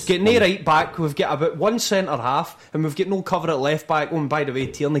Get no right back, we've got about one centre half, and we've got no cover at left back. Oh, and by the way,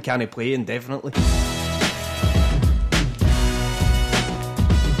 Tierney can't play indefinitely.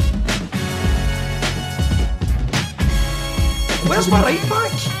 Where's my right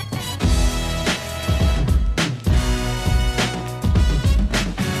back?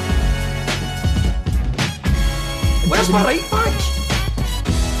 Where's my right back?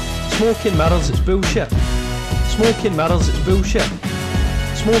 Smoke and mirrors, it's bullshit. Smoke and mirrors, it's bullshit.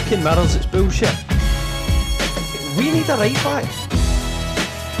 Smoke and mirrors, it's bullshit. We need a right back.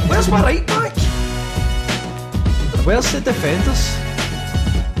 Where's my right back? Where's the defenders?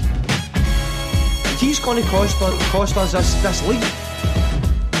 He's going to cost us this league.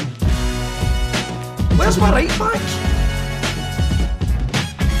 Where's my right back?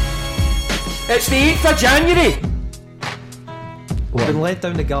 It's the 8th of January. We've been led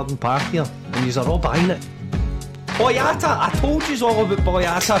down the garden path here, and yous are all behind it. Boyata, I told yous all about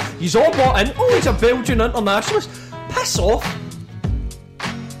Boyata. Yous all bought in. Oh, he's a Belgian internationalist. Piss off.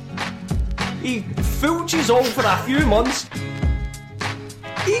 He fooled yous all for a few months.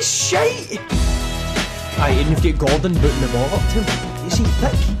 He's shite. Aye, and you've got Gordon booting the ball up to him. Is he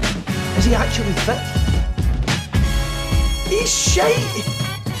thick? Is he actually thick? He's shite.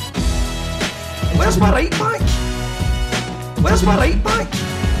 Where's my right back? Where's my right back?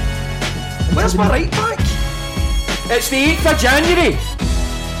 Where's my right back? It's the 8th of January.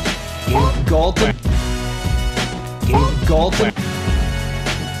 Game Gordon. Game Gordon.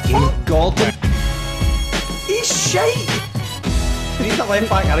 Game Gordon. He's shite. We need a left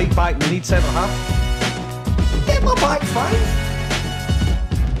back, a right back, we need centre half. Get my back five.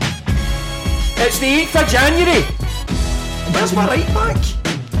 It's the 8th of January. Where's my right back?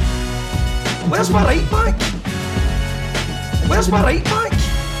 Where's my right back? Where's my right back?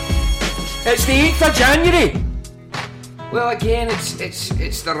 It's the 8th of January. Well, again, it's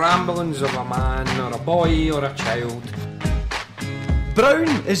the ramblings of a man or a boy or a child. Brown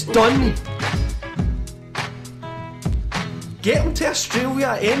is done. Get him to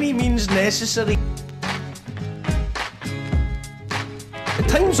Australia any means necessary. The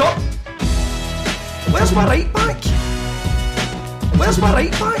time's up. Where's my right back? Where's my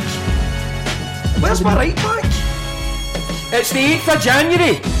right back? Where's my right back? It's the 8th of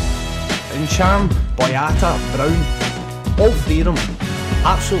January. Ntcham, Boyata, Brown, all three of them,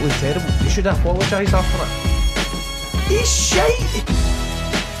 absolutely terrible. You should have apologised after it. He's shite.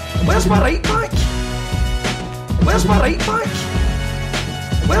 Where's my right back? Where's my right back?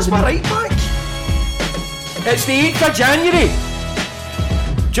 Where's my right back? It's the 8th of January.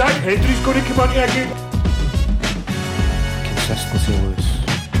 Jack Hendry's going to come on here again. Consistency, Lewis.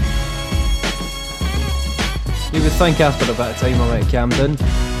 You would think after a bit of time I went to Camden.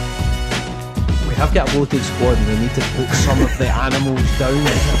 We have got a loaded squad and we need to put some of the animals down.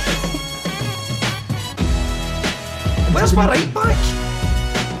 Where's my right back?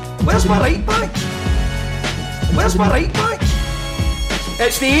 Where's my right back? Where's my right back?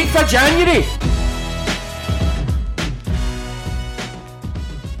 It's the 8th of January.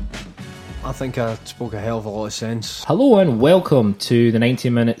 I think I spoke a hell of a lot of sense. Hello and welcome to the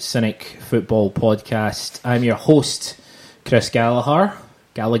 90-Minute Cynic Football Podcast. I'm your host, Chris Gallagher,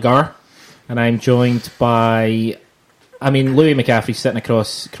 and I'm joined by, Louis McCaffrey sitting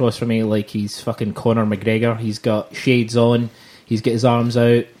across from me like he's fucking Conor McGregor. He's got shades on, he's got his arms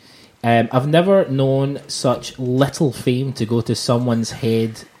out. I've never known such little fame to go to someone's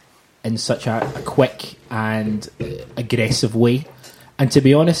head in such a quick and aggressive way. And to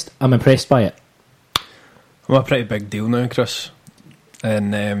be honest, I'm impressed by it. I'm a pretty big deal now, Chris.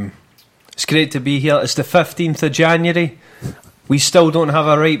 And it's great to be here. It's the 15th of January. We still don't have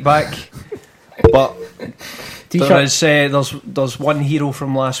a right back. But there's one hero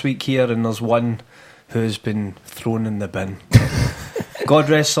from last week here, and there's one who's been thrown in the bin. God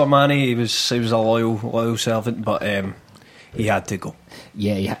rest Sir Manny. He was a loyal servant, but he had to go.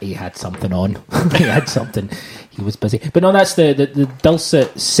 Yeah, he had something on. He had something. He was busy. But no, that's the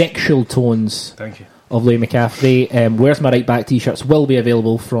dulcet sexual tones. Thank you. Of Louis McCaffrey. Where's My Right Back t-shirts will be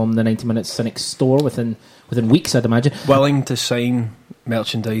available from the 90 Minute Cynic store within weeks, I'd imagine. Willing to sign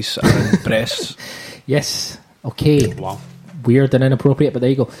merchandise and breasts. Yes. Okay. Wow. Weird and inappropriate, but there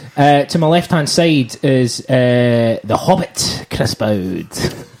you go. To my left-hand side is the Hobbit, Chris Boud.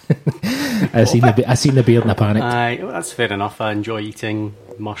 I seen the beard in a panic. Well, that's fair enough. I enjoy eating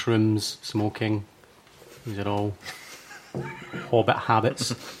mushrooms, smoking. These are all Hobbit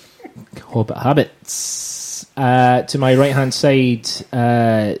habits. Hobbit habits. To my right-hand side,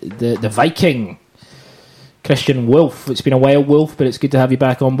 the Viking, Christian Wolf. It's been a while, Wolf, but it's good to have you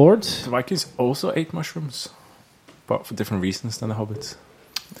back on board. The Vikings also ate mushrooms, but for different reasons than the Hobbits.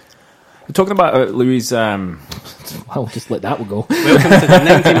 We're talking about Louis. I'll just let that one go. Welcome to the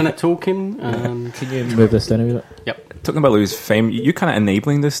 90-minute talking. And Can you move this down a bit? yep, Talking about Louis' fame, you're kind of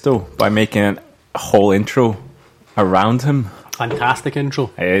enabling this though by making a whole intro around him. fantastic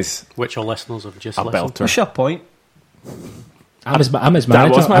intro, It is which our listeners have just a listened. belter. What's your point? I'm his was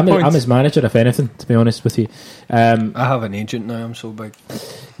manager. my point. I'm his manager, if anything, to be honest with you. I have an agent now, I'm so big.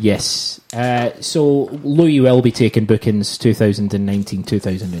 Yes. So Louis will be taking bookings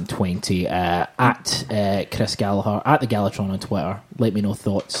 2019-2020 at Chris Gallagher at the Gallatron on Twitter. Let me know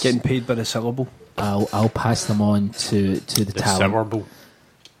thoughts. Getting paid by the syllable. I'll pass them on to the The talent. sour bowl.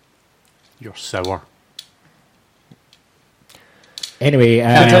 You're sour. Anyway,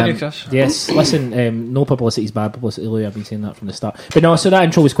 Continue, Chris. yes, listen, no publicity is bad publicity, Louis, I've been saying that from the start. But no, so that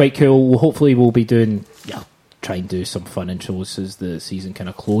intro was quite cool. Hopefully we'll be doing, try and do some fun intros as the season kind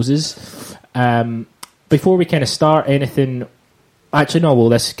of closes. Before we kind of start anything, actually no, well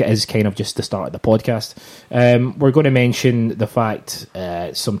this is kind of just the start of the podcast. We're going to mention the fact,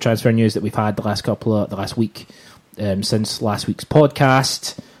 some transfer news that we've had the last week, since last week's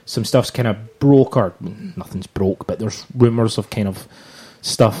podcast. Some stuff's kind of broke, or nothing's broke, but there's rumours of kind of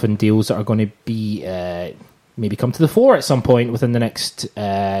stuff and deals that are going to be maybe come to the fore at some point within the next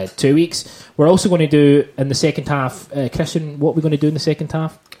 2 weeks. We're also going to do in the second half, Christian, what we're going to do in the second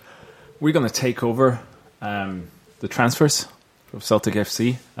half? We're going to take over the transfers from Celtic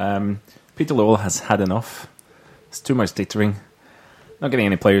FC. Peter Lowell has had enough. It's too much dithering. Not getting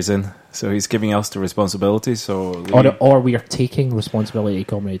any players in, so he's giving us the responsibility. So Or we are taking responsibility,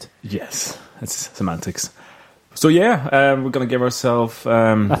 comrade. yes, it's semantics. So yeah, we're going to give ourselves.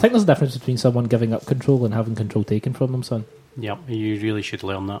 I think there's a difference between someone giving up control and having control taken from them, son. Yep, you really should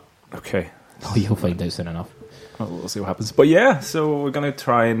learn that. Okay, Oh, you'll find out soon enough. we'll see what happens. But yeah, so we're going to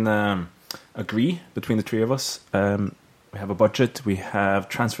try and agree between the three of us. We have a budget, we have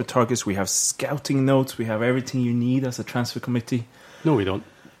transfer targets, we have scouting notes, we have everything you need as a transfer committee. No, we don't.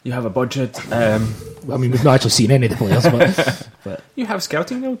 You have a budget. I mean, we've not actually seen any of the players, but You have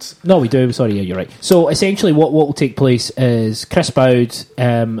scouting notes. no, we do. Sorry, yeah, you're right. So essentially, what will take place is Chris Bowd,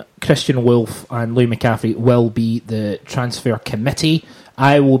 Christian Wolf, and Louis McCaffrey will be the transfer committee.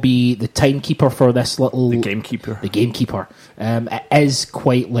 I will be the timekeeper for this little The gamekeeper. The gamekeeper. It is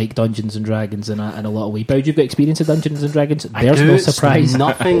quite like Dungeons and Dragons in a lot of ways. Bowd, you've got experience of Dungeons and Dragons. There's I do. no It's surprise.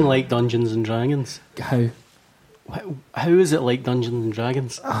 nothing like Dungeons and Dragons. How? How is it like Dungeons and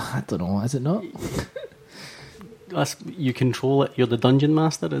Dragons? I don't know. Is it not? You control it. You're the dungeon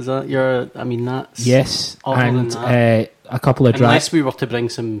master. Is that your? I mean, that's Yes, Other than and that- a couple of dragons. unless we were to bring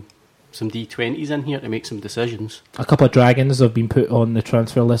some D20s in here to make some decisions. A couple of dragons have been put on the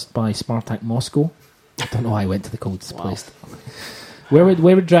transfer list by Spartak Moscow. I don't know how I went to the coldest Wow. place. Where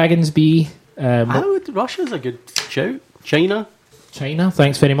would dragons be? Russia's a good shout. China. China.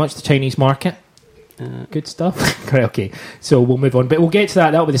 Thanks very much. The Chinese market. Good stuff. Right, okay, so we'll move on, but we'll get to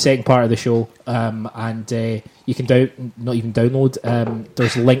that. That'll be the second part of the show, and you can not even download.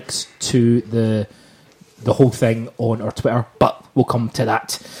 There's links to the whole thing on our Twitter, but we'll come to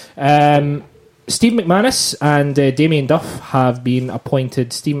that. Steve McManus and Damien Duff have been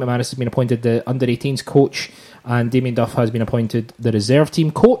appointed. Steve McManus has been appointed the under-18s coach, and Damien Duff has been appointed the reserve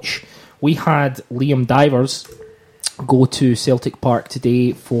team coach. We had Liam Divers go to Celtic Park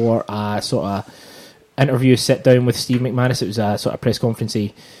today for a sort of interview, sit down with Steve McManus. It was a sort of press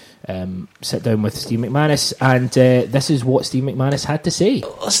conferencey sit down with Steve McManus, and this is what Steve McManus had to say.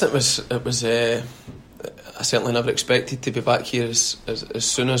 Listen, it was. I certainly never expected to be back here as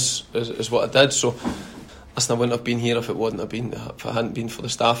soon as what I did. So, listen, I wouldn't have been here if it hadn't been for the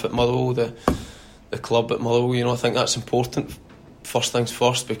staff at Motherwell, the club at Motherwell. You know, I think that's important. First things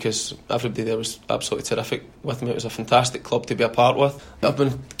first, because everybody there was absolutely terrific with me. It was a fantastic club to be a part with. I've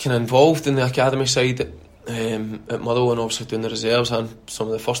been kind of involved in the academy side at Motherwell, and obviously doing the reserves and some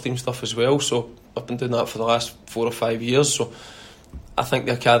of the first team stuff as well. So I've been doing that for the last 4 or 5 years. So I think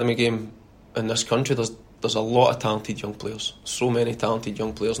the academy game in this country, there's a lot of talented young players. So many talented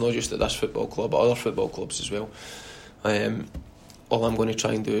young players, not just at this football club, but other football clubs as well. All I'm going to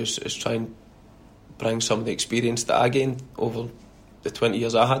try and do is try and bring some of the experience that I gained over the 20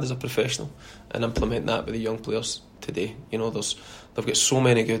 years I had as a professional and implement that with the young players today. You know, they've got so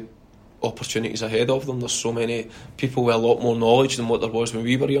many good opportunities ahead of them. There's so many people with a lot more knowledge than what there was when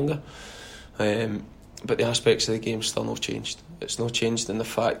we were younger. But the aspects of the game still not changed. It's not changed in the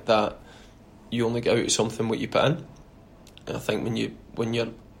fact that you only get out of something what you put in. And I think when you're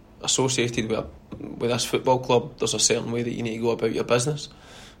associated with this football club, there's a certain way that you need to go about your business.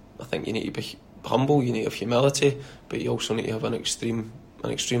 I think you need to be humble, you need to have humility, but you also need to have an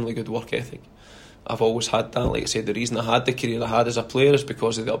extremely good work ethic. I've always had that. Like I said, the reason I had the career I had as a player is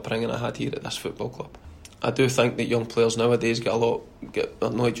because of the upbringing I had here at this football club. I do think that young players nowadays get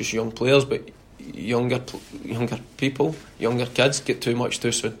not just young players, but younger people, younger kids get too much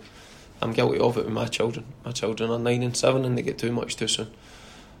too soon. I'm guilty of it with my children. My children are 9 and 7 and they get too much too soon.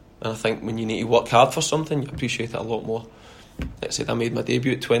 And I think when you need to work hard for something, you appreciate it a lot more. Like I said, I made my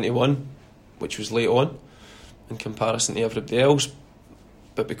debut at 21, which was late on in comparison to everybody else.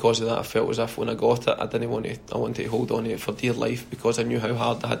 But because of that, I felt as if when I got it, I wanted to hold on to it for dear life, because I knew how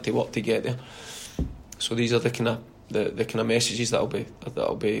hard I had to work to get there. So these are the kind of messages that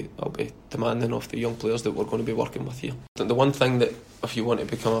I'll be demanding of the young players that we're going to be working with here. The one thing that, if you want to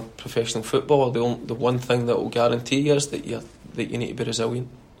become a professional footballer, the one thing that will guarantee you is that you need to be resilient.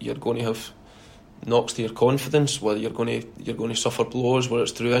 You're going to have knocks to your confidence, whether you're going to suffer blows, whether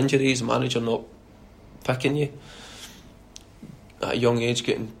it's through injuries, manager not picking you. At a young age,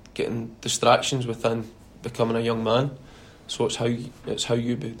 getting distractions within becoming a young man. So it's how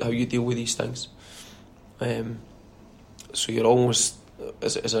you deal with these things. So you're almost,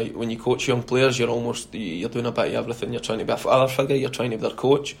 when you coach young players, you're doing a bit of everything. You're trying to be a father figure, you're trying to be their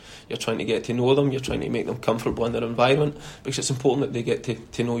coach, you're trying to get to know them, you're trying to make them comfortable in their environment, because it's important that they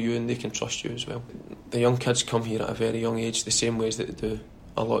get to know you and they can trust you as well. The young kids come here at a very young age, the same ways that they do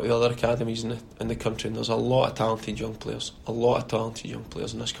a lot of the other academies in the country, and there's a lot of talented young players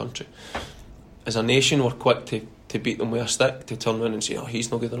in this country. As a nation, we're quick to beat them with a stick, to turn around and say, oh,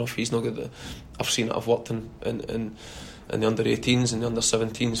 he's not good enough, he's not good. I've seen it, I've worked in the under-18s and the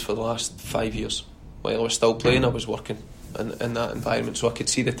under-17s for the last 5 years. While I was still playing, I was working in that environment, so I could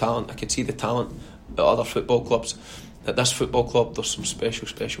see the talent at other football clubs. At this football club, there's some special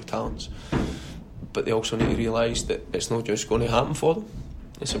talents, but they also need to realise that it's not just going to happen for them.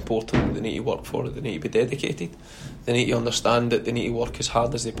 It's important. They need to work for it. They need to be dedicated. They need to understand that they need to work as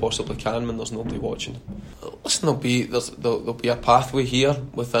hard as they possibly can when there's nobody watching them. Listen, there'll be a pathway here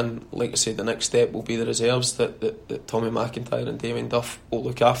within. Like I said, the next step will be the reserves that Tommy McIntyre and Damien Duff will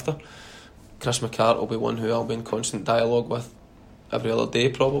look after. Chris McCart will be one who I'll be in constant dialogue with every other day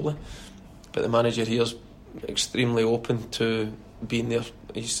probably. But the manager here is extremely open to being there.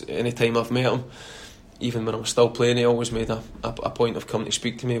 Any time I've met him, even when I was still playing, he always made a point of coming to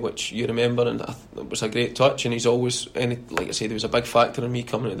speak to me, which you remember, and it was a great touch. And he's always, like I said, he was a big factor in me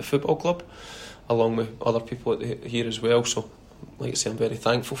coming to the football club, along with other people here as well. So, like I say, I'm very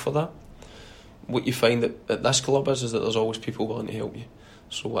thankful for that. What you find at this club is that there's always people willing to help you.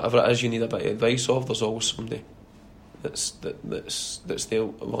 So whatever it is you need a bit of advice of, there's always somebody that's there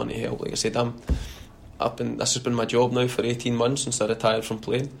willing to help. Like I said, this has been my job now for 18 months since I retired from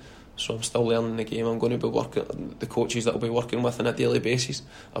playing. So I'm still learning the game. I'm going to be working, the coaches that I'll be working with on a daily basis,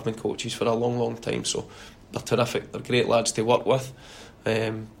 I've been coaches for a long time, so they're terrific. They're great lads to work with,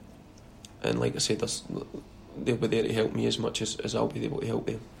 and like I said, they'll be there to help me as much as I'll be able to help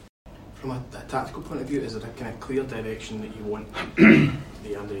them. From a tactical point of view, is there a kind of clear direction that you want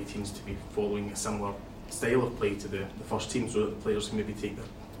the under-18s to be following, a similar style of play to the first team, so that the players can maybe take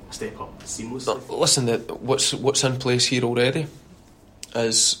a step up seamlessly? Listen, what's in place here already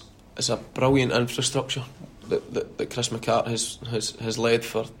is a brilliant infrastructure that Chris McCart has led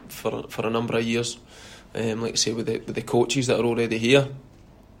for a number of years. Like I say, with the coaches that are already here,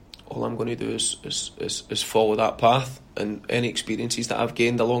 all I'm going to do is follow that path, and any experiences that I've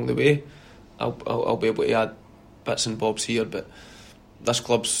gained along the way, I'll be able to add bits and bobs here. But this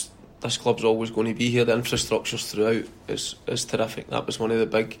club's always going to be here. The infrastructure's throughout is terrific. That was one of the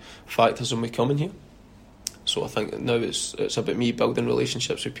big factors in me coming here. So I think now it's about me building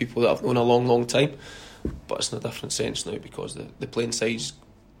relationships with people that I've known a long time, but it's in a different sense now because the playing side's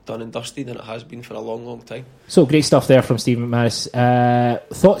done and dusted, and it has been for a long time. So great stuff there from Stephen McManus.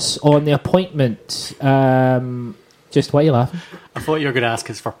 Thoughts on the appointment? Just why are you laughing? I thought you were going to ask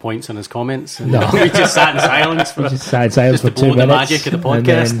us for points on his comments. And no. We just sat in silence for 2 minutes. The magic of the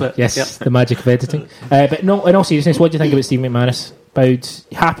podcast. But, yes, yep. The magic of editing. But no, in all seriousness, what do you think about Stephen McManus?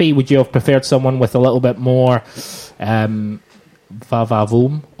 Happy? Would you have preferred someone with a little bit more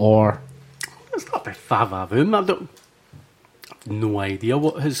va-va-voom? Or it's not about va-va-voom. I have no idea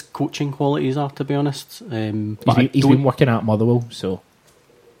what his coaching qualities are, to be honest. But he's been working at Motherwell, so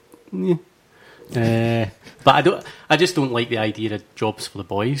yeah. But I just don't like the idea of jobs for the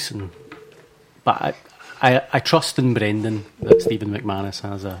boys. But I trust in Brendan that Stephen McManus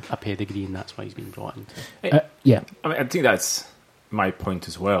has a pedigree, and that's why he's been brought in. Yeah, I mean, I think that's my point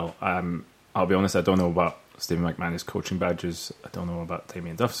as well. I'll be honest, I don't know about Stephen McManus' coaching badges. I don't know about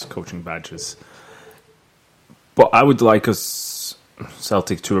Damien Duff's coaching badges. But I would like us,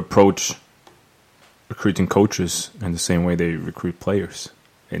 Celtic, to approach recruiting coaches in the same way they recruit players.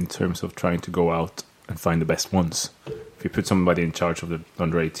 in terms of trying to go out and find the best ones. If you put somebody in charge of the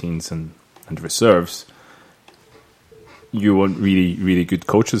under-18s and reserves, you want really, really good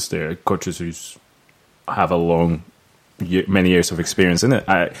coaches there, coaches who have many years of experience in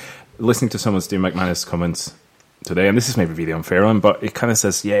it. Listening to some of Steve McManus' comments today, and this is maybe really unfair on, but it kind of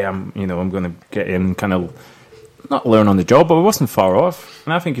says, I'm going to get in, kind of not learn on the job, but it wasn't far off.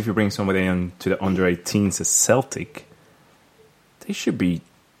 And I think if you bring somebody in to the under-18s as Celtic, they should be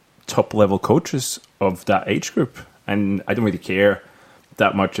top-level coaches of that age group. And I don't really care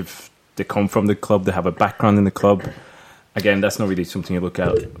that much if they come from the club, they have a background in the club. Again, that's not really something you look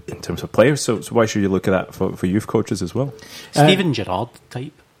at in terms of players, so why should you look at that for youth coaches as well? Steven Gerrard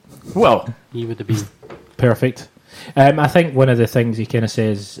type. Well, he would have been perfect. I think one of the things he kind of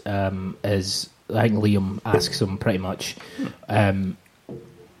says is, I think Liam asks him pretty much,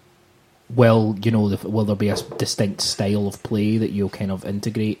 will there be a distinct style of play that you'll kind of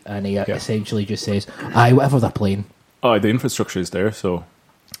integrate? And he essentially just says, whatever they're playing. Oh, the infrastructure is there, so...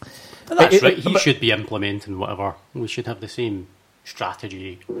 But that's right, he should be implementing whatever. We should have the same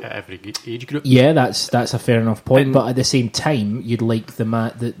strategy at every age group. Yeah, that's a fair enough point. But at the same time, you'd like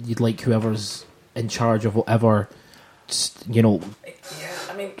you'd like whoever's in charge of whatever,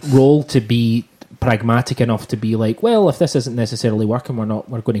 role to be pragmatic enough to be like, well, if this isn't necessarily working,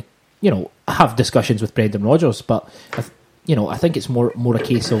 we're going to, have discussions with Brendan Rodgers. But I think it's more a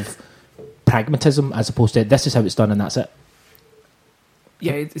case of pragmatism as opposed to this is how it's done and that's it.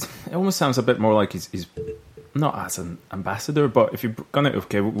 Yeah, it almost sounds a bit more like he's not as an ambassador, but if you're gonna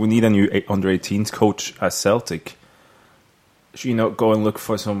we need a new under-18s coach at Celtic, should you not go and look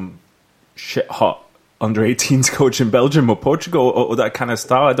for some shit hot under-18s coach in Belgium or Portugal or that kind of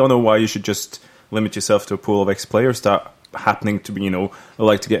style? I don't know why you should just limit yourself to a pool of ex-players that happening to be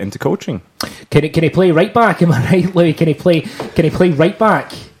like to get into coaching. Can he play right back? Am I right, Louis? Can he play right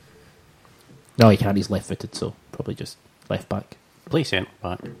back? No, he can't. He's left-footed, so probably just left back. Play centre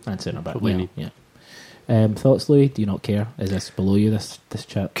back. And centre back. Probably yeah. Thoughts, Louis? Do you not care? Is this below you, this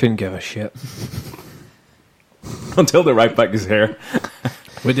chat? Couldn't give a shit. Until the right back is here.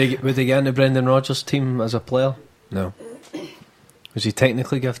 Would they get into Brendan Rodgers' team as a player? No. Is he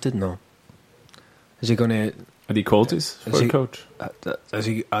technically gifted? No. Is he going to... Are he qualities for a coach? Is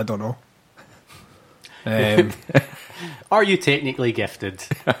he? I don't know. Are you technically gifted?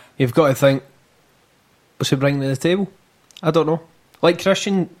 You've got to think, what's he bringing to the table? I don't know. Like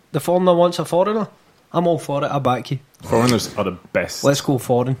Christian, the foreigner wants a foreigner. I'm all for it. I back you. Foreigners are the best. Let's go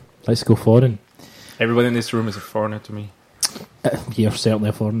foreign. Everybody in this room is a foreigner to me. You're certainly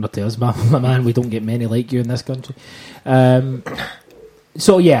a foreigner to us, my man. We don't get many like you in this country.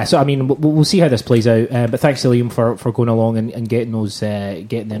 So I mean, we'll see how this plays out. But thanks to Liam for going along and getting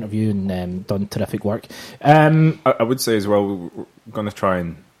getting the interview and done terrific work. I would say as well, we're going to try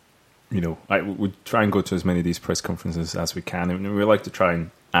and, we try and go to as many of these press conferences as we can, and we like to try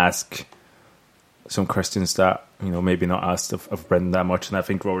and ask some questions that maybe not asked of Brendan that much. And I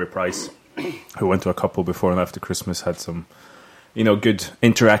think Rory Price, who went to a couple before and after Christmas, had some good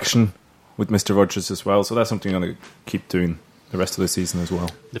interaction with Mr. Rodgers as well. So that's something I'm going to keep doing the rest of the season as well.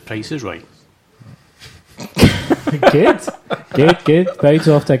 The price is right. Good. Boud's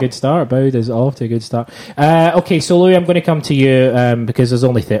off to a good start. Okay, so Louis, I'm going to come to you because there's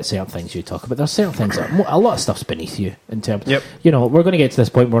only certain things you talk about. There's certain things a lot of stuff's beneath you in terms. Yep. We're going to get to this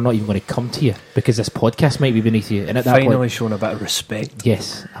point where we're not even going to come to you because this podcast might be beneath you. And at that finally point, showing a bit of respect.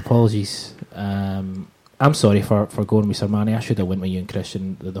 Yes, apologies. I'm sorry for going with Sir Manny. I should have went with you and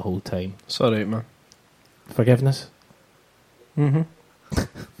Christian the whole time. It's all right, man. Forgiveness. We'll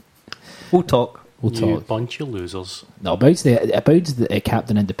talk. You bunch of losers. No, Aboud's the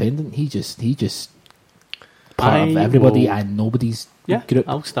Captain Independent. He just part of everybody and nobody's group.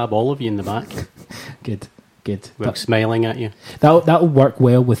 I'll stab all of you in the back. Good. We're smiling at you. That'll work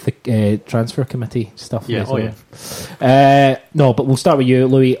well with the transfer committee stuff. Yeah, no, but we'll start with you,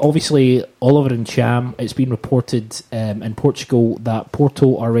 Louis. Obviously, Oliver and Cham, it's been reported in Portugal that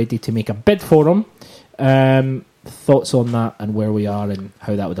Porto are ready to make a bid for him. Thoughts on that and where we are and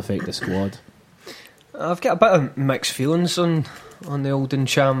how that would affect the squad? I've got a bit of mixed feelings on the old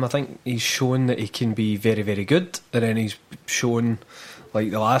Cham. I think he's shown that he can be very, very good, and then he's shown,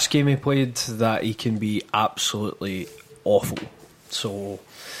 like the last game he played, that he can be absolutely awful. So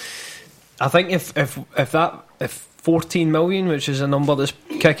I think if 14 million, which is a number that's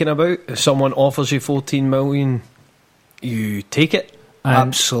kicking about, if someone offers you 14 million, you take it.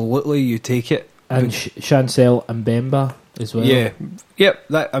 Absolutely, you take it. And Chancel and Mbemba as well. Yeah, yep.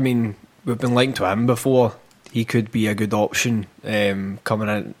 We've been linked to him before. He could be a good option coming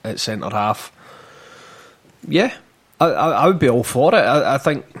in at centre half. Yeah, I would be all for it. I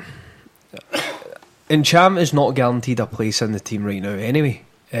think Ntcham is not guaranteed a place in the team right now anyway,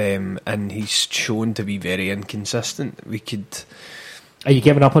 and he's shown to be very inconsistent. Are you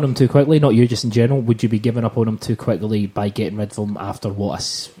giving up on him too quickly? Not you, just in general. Would you be giving up on him too quickly by getting rid of him after a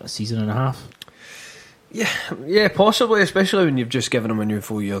season and a half? Yeah, possibly, especially when you've just given him a new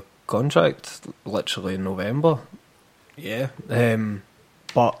 4-year contract, literally in November. Yeah,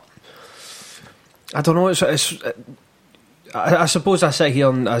 but I don't know. I suppose I sit here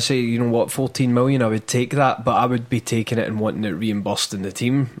and I say, you know what, 14 million, I would take that, but I would be taking it and wanting it reimbursed in the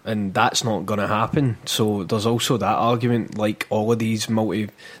team, and that's not going to happen. So there's also that argument, like all of these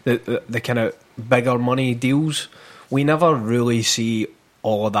the kind of bigger money deals, we never really see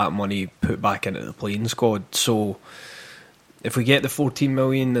all of that money put back into the playing squad. So if we get the 14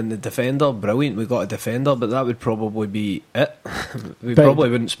 million and the defender, brilliant, we got a defender, but that would probably be it. Probably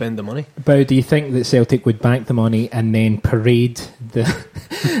wouldn't spend the money. But do you think that Celtic would bank the money and then parade the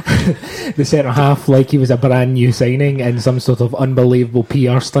the centre half like he was a brand new signing in some sort of unbelievable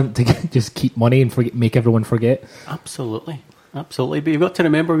PR stunt to just keep money and make everyone forget? Absolutely. But you've got to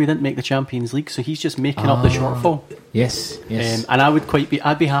remember we didn't make the Champions League, so he's just making up the shortfall. Yes. And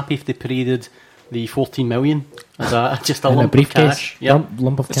I'd be happy if they paraded the 14 million as just a in lump a briefcase, of cash. Yep.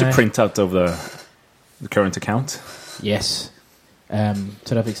 Lump of It's cash. a printout of the current account. Yes.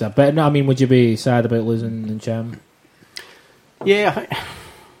 Terrific stuff. But no, I mean, would you be sad about losing Ntcham? Yeah.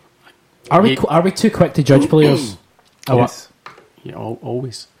 Are we too quick to judge players? Yes. Yeah,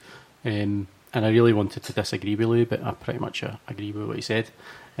 always. And I really wanted to disagree with Lou, but I pretty much agree with what he said.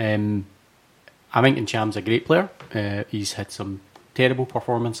 I think Ntcham's a great player. He's had some terrible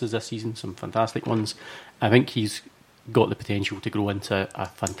performances this season, some fantastic ones. I think he's got the potential to grow into a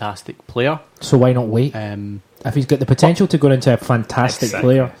fantastic player. So why not wait? If he's got the potential to grow into a fantastic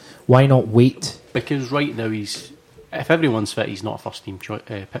player, why not wait? Because right now if everyone's fit, he's not a first team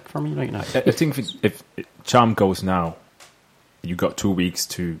pick for me right now. I think if Ntcham goes now, you've got 2 weeks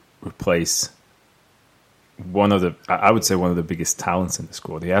to replace one of the biggest talents in the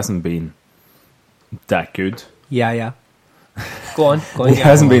squad. He hasn't been that good. Yeah. Go on. He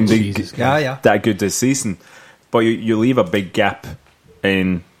hasn't been that good this season. But you leave a big gap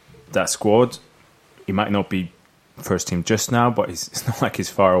in that squad. He might not be first team just now, but it's not like he's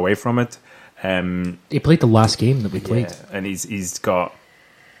far away from it. He played the last game that we played. Yeah, and he's got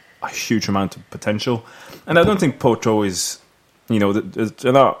a huge amount of potential. And I don't think Porto is,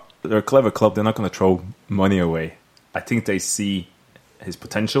 they're a clever club. They're not going to throw money away. I think they see his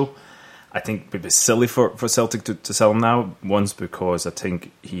potential. I think it'd be silly for Celtic to sell him now. Once, because I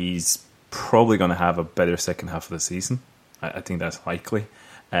think he's probably going to have a better second half of the season. I think that's likely.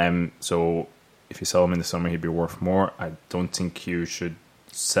 So if you sell him in the summer, he'd be worth more. I don't think you should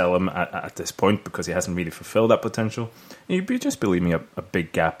sell him at this point because he hasn't really fulfilled that potential. You'd be just believing a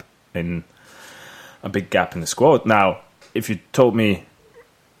big gap in the squad. Now, if you told me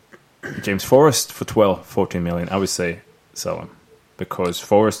James Forrest for 14 million, I would say sell him. Because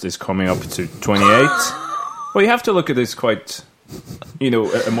Forrest is coming up to 28. Well, you have to look at this quite,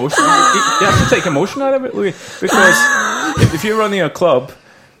 emotional. You have to take emotion out of it, Louis. Because if you're running a club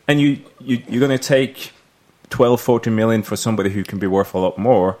and you're going to take 14 million for somebody who can be worth a lot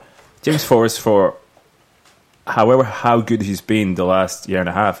more, James Forrest, for how good he's been the last year and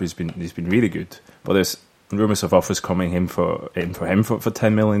a half, he's been really good. But there's rumours of offers coming in for him for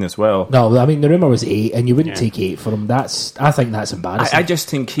 10 million as well. No, I mean the rumour was 8, and you wouldn't take 8 for him. I think that's embarrassing. I just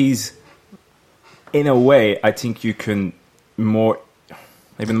think he's, in a way, I think you can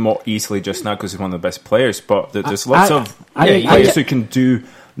even more easily just now because he's one of the best players. But there's lots of players who can do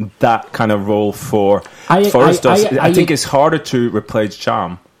that kind of role for Forrest. I think it's harder to replace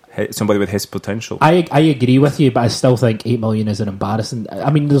Ntcham, somebody with his potential. I agree with you, but I still think 8 million is an embarrassing.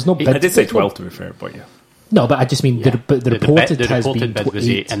 I mean, there's no bid. I did say 12 to be fair, but yeah. No, but I just mean the reported bid was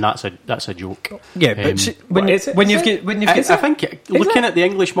 8, and that's a joke. Yeah, but when you've got, I think looking at the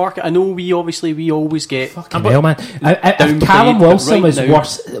English market, I know we always get fucking hell, man. If Callum Wilson is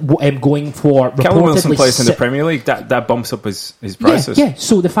worth going for, Callum Wilson plays in the Premier League, that bumps up his prices. Yeah.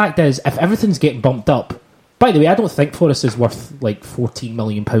 So the fact is, if everything's getting bumped up, by the way, I don't think Forrest is worth like £14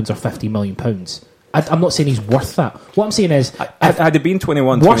 million or £50 million. I'm not saying he's worth that. What I'm saying is, had it been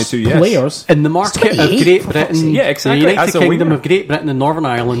 21, 22 years, players in the market of Great Britain, exactly, the United Kingdom of Great Britain and Northern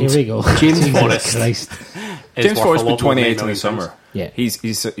Ireland. Here we go. James Forrest. James Forrest will be 28 in the summer. Yeah,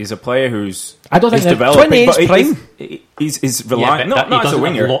 he's a player who's I don't think developing, 28 is prime. He's relying not as a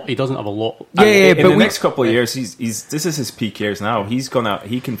winger. He doesn't have a lot. But in the next couple of years, this is his peak years now. He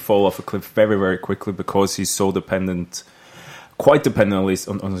can fall off a cliff very, very quickly because he's so dependent quite dependent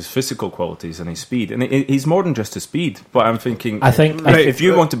on his physical qualities and his speed. And he's more than just his speed. But I'm thinking, if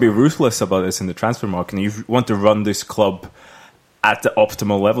you want to be ruthless about this in the transfer market and you want to run this club at the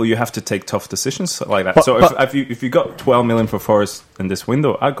optimal level, you have to take tough decisions like that. If you got 12 million for Forest in this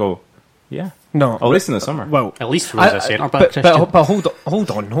window, I'd go, no, at least in the summer. Well, at least for a centre back. But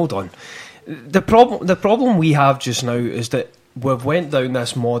hold on. The problem we have just now is that we've went down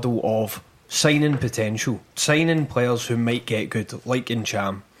this model of signing potential, signing players who might get good, like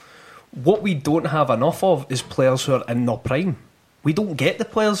Ncham. What we don't have enough of is players who are in their prime. We don't get the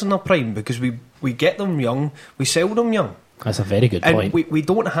players in their prime because we get them young, we sell them young. That's a very good point. And we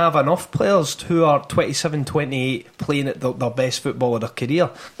don't have enough players who are 27, 28 playing at their best football of their career.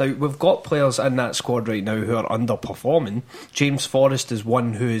 Now, we've got players in that squad right now who are underperforming. James Forrest is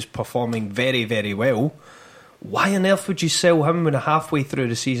one who is performing very, very well. Why on earth would you sell him when halfway through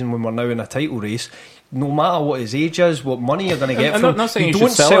the season when we're now in a title race? No matter what his age is, what money you're going to get from him, not saying you you don't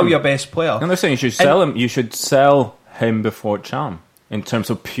should sell sell him. your best player. I'm not saying you should sell him. You should sell him before Cham in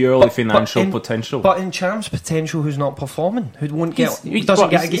terms of purely financial potential. But in Cham's potential, who's not performing, who won't get, doesn't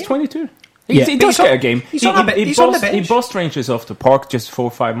get a game. He's 22. Yeah. He does get a game. He's on the bench. He bossed Rangers off the park just 4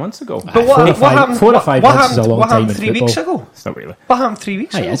 or 5 months ago. But what happened? 4 or 5 months is a long what time happened in 3 weeks football. ago? It's not really. What happened 3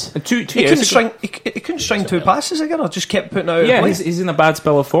 weeks ago? Yes. Two He years ago. couldn't string 2 passes again, or just kept putting out. Yeah, he's in a bad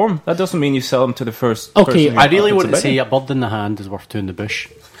spell of form. That doesn't mean you sell him to the first. Okay, person I really want to puts a say bid a bird in the hand is worth two in the bush.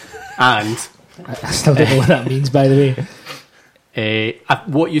 And I still don't know what that means, by the way.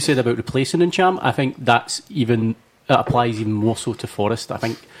 what you said about replacing Ncham, I think that applies even more so to Forest. I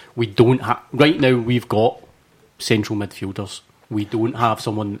think we don't have right now. We've got central midfielders. We don't have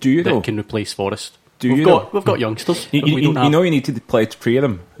someone that can replace Forest. We've got youngsters. You need to play 3 of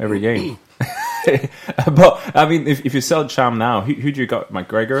them every game. But I mean, if you sell Cham now, who do you got?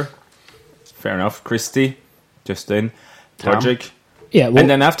 McGregor, fair enough. Christie, just in. Turgic. Yeah, well, and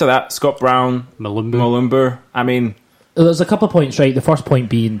then after that, Scott Brown, Malumber. I mean, there's a couple of points, right? The first point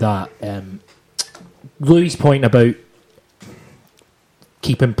being that Louis' point about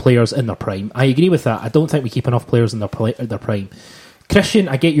keeping players in their prime. I agree with that. I don't think we keep enough players in their prime. Christian,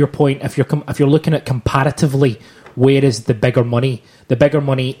 I get your point. If you're looking at comparatively, where is the bigger money? The bigger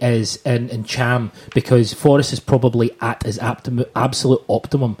money is in Cham, because Forrest is probably at his absolute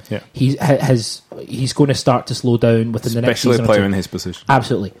optimum. Yeah. He's going to start to slow down within the next season. Especially a player in his position.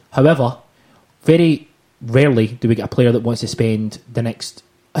 Absolutely. However, very rarely do we get a player that wants to spend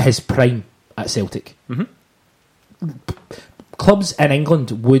his prime at Celtic. Mm-hmm. Clubs in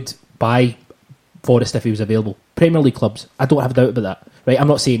England would buy Forrest if he was available. Premier League clubs, I don't have a doubt about that. Right? I'm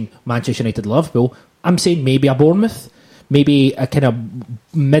not saying Manchester United, Liverpool. I'm saying maybe a Bournemouth, maybe a kind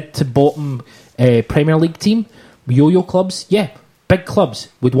of mid to bottom Premier League team. Yo-yo clubs, yeah, big clubs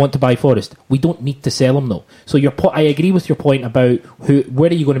would want to buy Forrest. We don't need to sell him though. So I agree with your point about where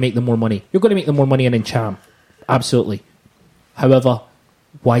are you going to make the more money? You're going to make the more money in Cham, absolutely. However,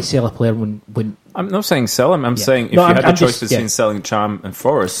 why sell a player when I'm not saying sell him. I'm saying if you had the choice between selling Cham and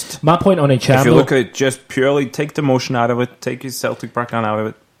Forrest. My point on Cham, if you look at it just purely, take the motion out of it, take his Celtic background out of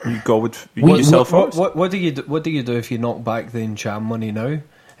it, you go with sell Forrest. What do you do if you knock back the Ncham money now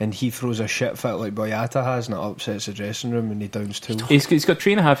and he throws a shit fit like Boyata has and it upsets the dressing room and he downs tools? He's got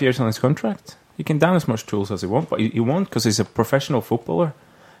 3.5 years on his contract. He can down as much tools as he wants, but he won't because he's a professional footballer.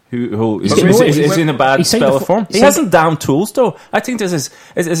 Who is in a bad spell of form. He hasn't down tools though. I think this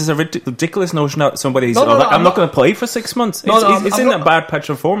is a ridiculous notion that somebody's I'm not going to play for 6 months. He's in a bad patch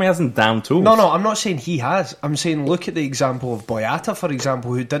of form. He hasn't down tools. No, I'm not saying he has. I'm saying look at the example of Boyata, for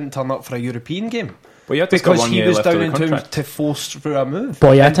example, who didn't turn up for a European game. Because he was down into him to force through a move.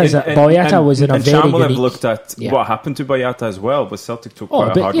 Boyata was in a very Cham will have unique... looked at what happened to Boyata as well, but Celtic took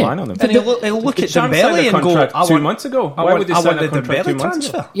quite a hard line on him. And he'll look at Dembele and go, 2 months ago. Why would he sign a contract 2 months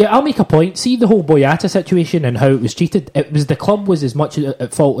ago? Yeah, I'll make a point. See the whole Boyata situation and how it was treated. It was the club was as much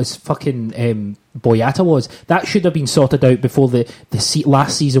at fault as fucking Boyata was. That should have been sorted out before the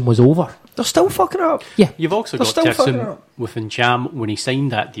last season was over. They're still fucking up. Yeah, you've also got Tirson with Ncham. When he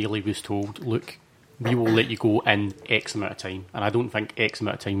signed that deal, he was told, "Look, we will let you go in X amount of time," and I don't think X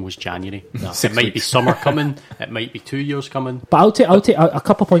amount of time was January. No. It might be summer coming. It might be 2 years coming. But I'll take a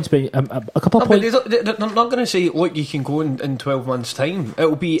couple of points. But a couple of points. They're not going to say, "Look, you can go in 12 months' time."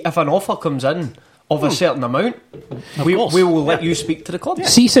 It'll be if an offer comes in of a certain amount, we will let you speak to the club. Yeah.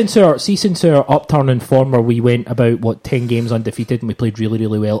 See, since our upturn in form, where we went about 10 games undefeated and we played really,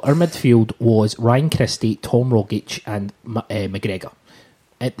 really well. Our midfield was Ryan Christie, Tom Rogic, and McGregor.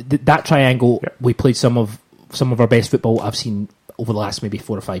 That triangle, we played some of our best football I've seen over the last maybe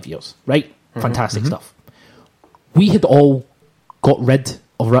 4 or 5 years. Right, fantastic stuff. We had all got rid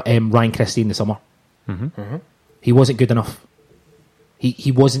of Ryan Christie in the summer. He wasn't good enough.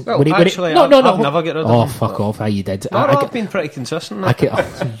 He wasn't. Well, when he, actually, when he, I'll never get rid of Oh, him. fuck off! How you did? No, I've been pretty consistent.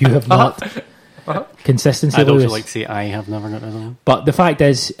 You have not. Consistency, I'd also Lewis. like to say I have never got rid of him. But the fact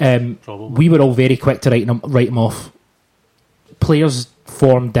is, Probably. we were all very quick to write him off. Players'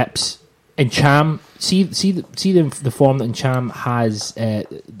 form dips. And Cham, see the form that Cham has,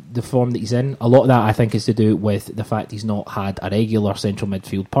 the form that he's in. A lot of that, I think, is to do with the fact he's not had a regular central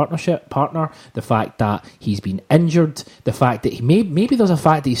midfield partner. The fact that he's been injured. The fact that maybe there's a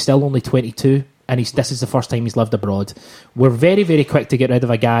fact that he's still only 22. And this is the first time he's lived abroad. We're very, very quick to get rid of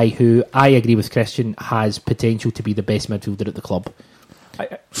a guy who, I agree with Christian, has potential to be the best midfielder at the club.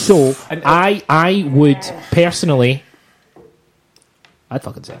 I would personally, I'd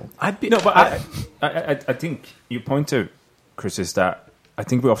fucking sell him. I think your point out, Chris, is that I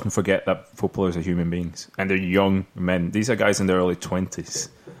think we often forget that footballers are human beings and they're young men. These are guys in their early 20s.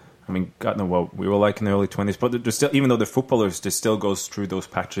 I mean, God knows what we were like in the early 20s, but they're still, even though they're footballers, they still goes through those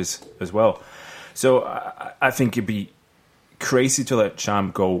patches as well. So I think it'd be crazy to let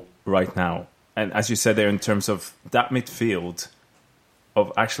Cham go right now. And as you said there, in terms of that midfield,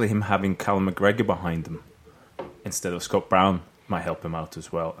 of actually him having Callum McGregor behind him instead of Scott Brown might help him out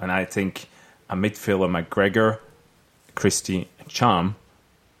as well. And I think a midfielder, McGregor, Christie and Cham,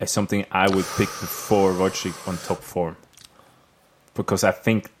 is something I would pick before Roderick on top form. Because I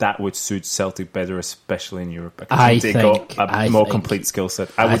think that would suit Celtic better, especially in Europe. I think they got a more complete skill set.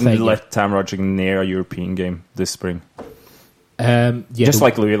 I wouldn't let Tam Roderick near a European game this spring. Just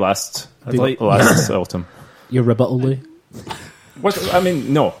like Louis last autumn. Your rebuttal, Louis? I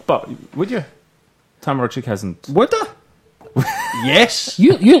mean, no, but would you? Tam Roderick hasn't. Would I? Yes.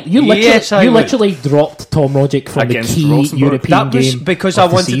 You literally dropped Tom Roderick from against the key Rosenborg. European That was game because I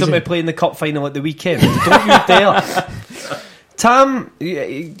wanted season. them to play in the cup final at the weekend. Don't you dare. Tam,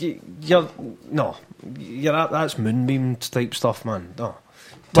 that's moonbeam type stuff, man. No.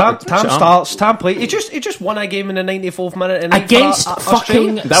 Tam starts, Tam play. He just won a game in the 94th minute and against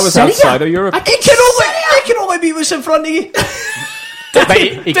fucking that was Syria? outside of Europe. He can only beat what's in front of you.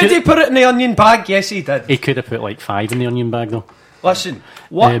 Did he put it in the onion bag? Yes, he did. He could have put like 5 in the onion bag though. Listen,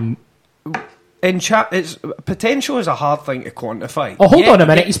 what in chat? It's potential is a hard thing to quantify. Oh, hold on a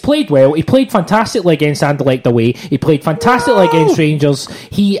minute. He's played well. He played fantastically against Anderlecht away. He played fantastically against Rangers.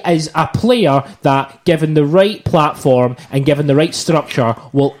 He is a player that, given the right platform and given the right structure,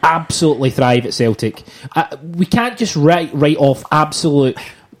 will absolutely thrive at Celtic. We can't just write off absolute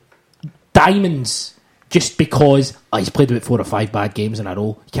diamonds just because he's played about 4 or 5 bad games in a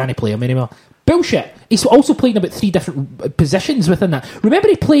row. You can't play him anymore. Bullshit. He's also played in about 3 different positions within that. Remember,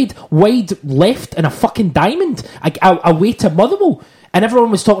 he played wide left in a fucking diamond away to Motherwell, and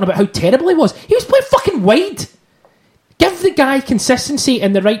everyone was talking about how terrible he was. He was playing fucking wide. Give the guy consistency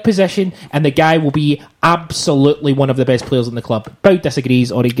in the right position, and the guy will be absolutely one of the best players in the club. Bow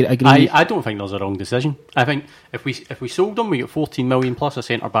disagrees, or he agrees. I don't think there's a wrong decision. I think if we sold him, we get 14 million plus a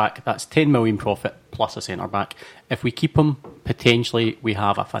centre back. That's 10 million profit plus a centre back. If we keep him, potentially we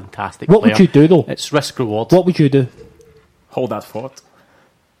have a fantastic player. What would you do though? It's risk reward. What would you do? Hold that thought.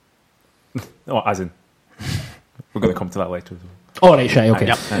 As in, we're going to come to that later. All right, right, okay.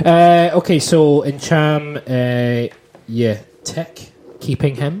 Yep. Okay, so in Cham, tick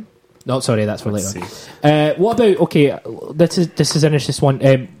keeping him. No, sorry, that's for later. What about this is an interesting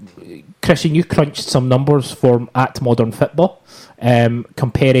one. Christian, you crunched some numbers for at Modern Football,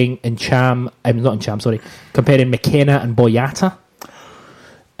 comparing comparing McKenna and Boyata.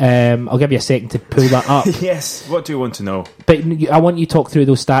 I'll give you a second to pull that up. Yes. What do you want to know? But I want you to talk through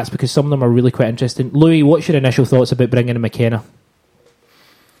those stats because some of them are really quite interesting. Louis, what's your initial thoughts about bringing in McKenna?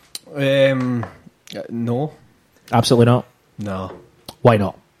 No. Absolutely not. No. Why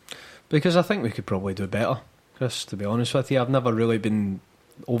not? Because I think we could probably do better, Chris, to be honest with you. I've never really been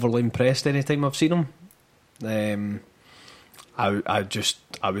overly impressed any time I've seen him. I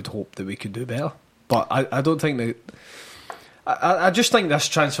would hope that we could do better. But I don't think that... I just think this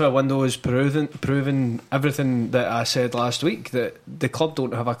transfer window is proving everything that I said last week, that the club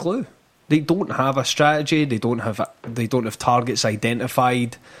don't have a clue. They don't have a strategy. They don't have targets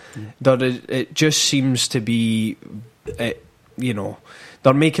identified. It just seems to be,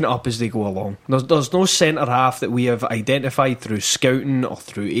 they're making it up as they go along. There's no centre half that we have identified through scouting or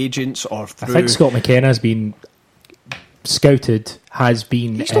through agents or through. I think Scott McKenna has been scouted. He's not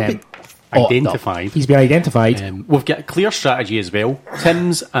been identified. He's been identified. We've got a clear strategy as well.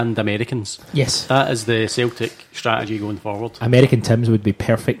 Tims and Americans. Yes. That is the Celtic strategy going forward. American Tims would be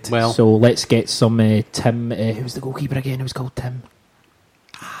perfect. Well, so let's get some Tim. Who's the goalkeeper again? Who's called Tim?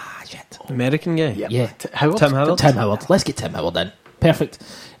 Shit. American guy? Yeah. Tim Howard? Tim Howard. Let's get Tim Howard in. Perfect.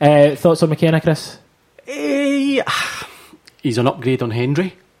 Thoughts on McKenna, Chris? He's an upgrade on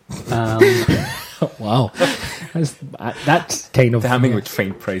Hendry. Wow, that's kind of Damning with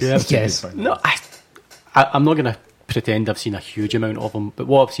faint praise. Yeah. Yes. No, I'm not going to pretend I've seen a huge amount of him, but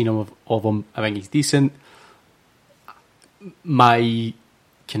what I've seen of him, I think he's decent. My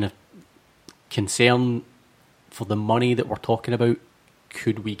kind of concern for the money that we're talking about,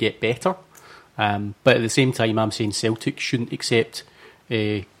 could we get better? But at the same time, I'm saying Celtic shouldn't accept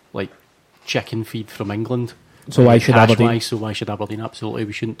like chicken feed from England. So why should Aberdeen? Cash-wise, so why should Aberdeen? Absolutely,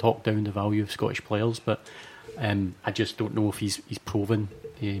 we shouldn't talk down the value of Scottish players, but I just don't know if he's proven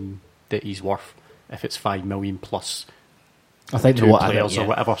that he's worth, if it's 5 million plus I think 2 players or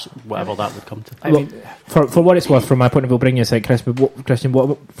whatever that would come to. I mean, for what it's worth, from my point of view, I'll bring you a sec, Chris. But Christian,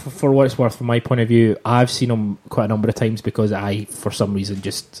 for what it's worth, from my point of view, I've seen him quite a number of times because I, for some reason,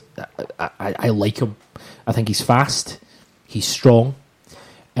 just I like him. I think he's fast, he's strong.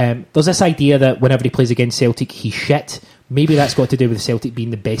 There's this idea that whenever he plays against Celtic, he's shit. Maybe that's got to do with Celtic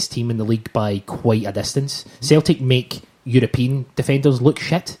being the best team in the league by quite a distance. Celtic make European defenders look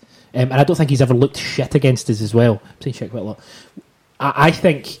shit. And I don't think he's ever looked shit against us as well. I'm saying shit quite a lot. I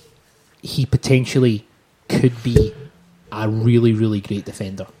think he potentially could be a really, really great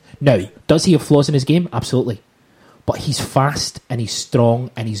defender. Now, does he have flaws in his game? Absolutely. But he's fast and he's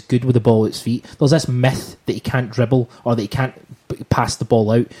strong and he's good with the ball at his feet. There's this myth that he can't dribble or that he can't pass the ball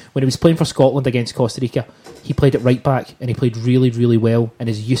out. When he was playing for Scotland against Costa Rica, he played at right back and he played really, really well, and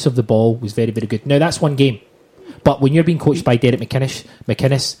his use of the ball was very, very good. Now, that's one game. But when you're being coached by Derek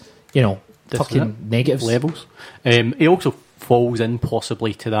McInnes, you know, fucking negatives. Levels. He also falls in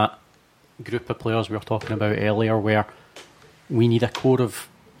possibly to that group of players we were talking about earlier, where we need a core of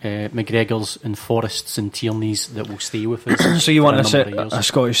McGregors and Forrests and Tierneys that will stay with us. So you want for a number of years. a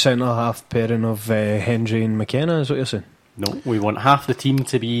Scottish centre-half pairing of Hendry and McKenna, is what you're saying? No, we want half the team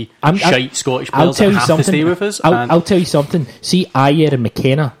to be shite Scottish players that have to stay with us. I'll tell you something. See, Ayer and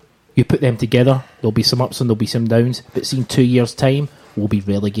McKenna, you put them together, there'll be some ups and there'll be some downs. But see, in 2 years' time, we'll be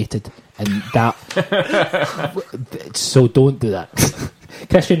relegated. And that... so don't do that.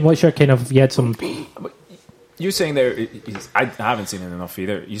 Christian, what's your kind of... You had some... You're saying there... I haven't seen it enough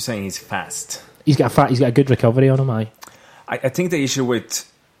either. You're saying he's fast. He's got a good recovery on him, I think the issue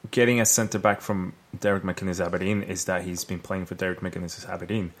with getting a centre-back from Derek McInnes Aberdeen is that he's been playing for Derek McInnes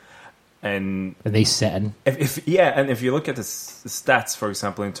Aberdeen. And they sit in. If you look at the stats, for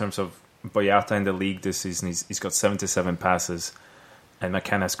example, in terms of Boyata in the league this season, he's got 77 passes, and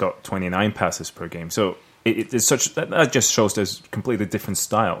McKenna's got 29 passes per game. So it's such that just shows there's completely different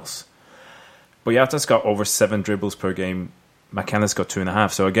styles. Boyata's got over 7 dribbles per game. McKenna's got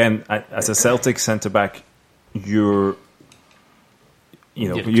 2.5. So again, as a Celtic centre back, you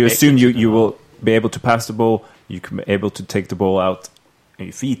assume you will be able to pass the ball. You can be able to take the ball out on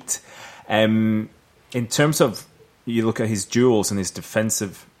your feet. In terms of, you look at his duels and his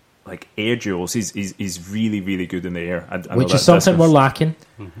defensive, like air duels, he's really, really good in the air. Which is something we're lacking.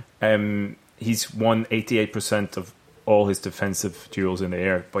 He's won 88% of all his defensive duels in the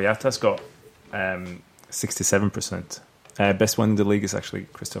air. Boyata's got 67%. Best one in the league is actually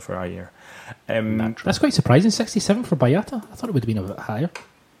Christopher Ayer. That's quite surprising. 67 for Boyata. I thought it would have been a bit higher.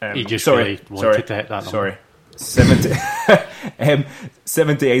 He just really wanted to hit that number.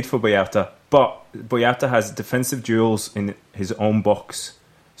 78 for Boyata. But Boyata has defensive duels in his own box.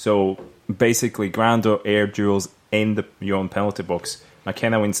 So basically, ground or air duels in your own penalty box.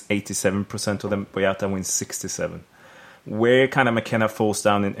 McKenna wins 87% of them. Boyata wins 67%. Where kind of McKenna falls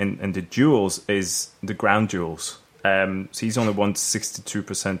down in the duels is the ground duels. So he's only won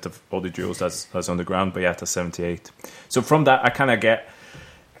 62% of all the duels that's on the ground. Boyata 78%. So from that, I kind of get...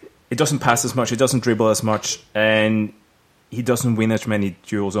 It doesn't pass as much, he doesn't dribble as much, and he doesn't win as many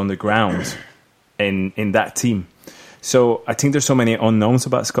duels on the ground in that team. So I think there's so many unknowns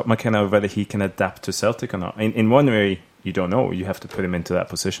about Scott McKenna, whether he can adapt to Celtic or not. In one way, you don't know. You have to put him into that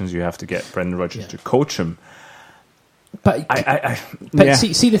position. You have to get Brendan Rodgers to coach him. But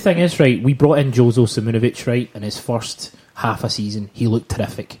see, the thing is, right, we brought in Jozo Simunovic, right, in his first half a season. He looked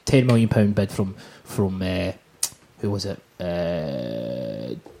terrific. £10 million bid from who was it?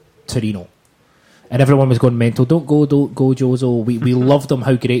 Torino. And everyone was going mental. Don't go Jozo. We loved him,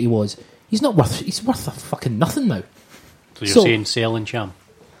 how great he was. He's worth a fucking nothing now. So you're saying sell and Cham?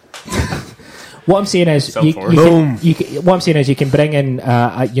 What I'm saying is, you can bring in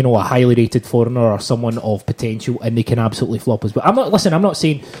a highly rated foreigner or someone of potential, and they can absolutely flop us. But I'm not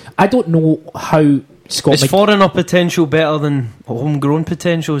saying, I don't know how Scott. Is foreigner potential better than homegrown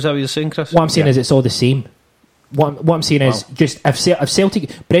potential? Is that what you're saying, Chris? What I'm saying is, it's all the same. What I'm saying is, just if Celtic,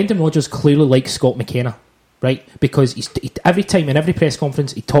 Brendan Rodgers clearly likes Scott McKenna, right? Because every time in every press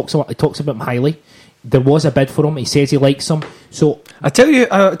conference he talks about him highly. there was a bid for him. He says he likes him. So I tell you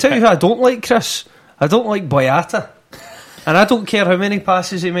who I don't like, Chris. I don't like Boyata. And I don't care how many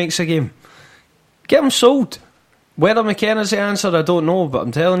passes he makes a game. Get him sold. Whether McKenna's the answer, I don't know, but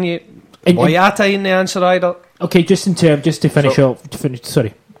I'm telling you, Boyata ain't the answer either. Okay, just to finish off.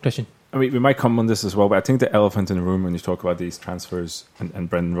 Sorry, Christian. I mean, we might come on this as well, but I think the elephant in the room when you talk about these transfers and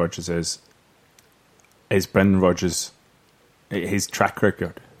Brendan Rodgers is Brendan Rodgers, his track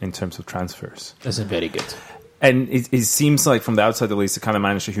record in terms of transfers isn't very good. And it seems like from the outside at least the kind of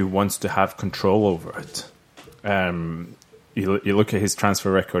manager who wants to have control over it. You look at his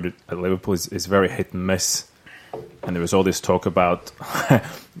transfer record at Liverpool is very hit and miss. And there was all this talk about,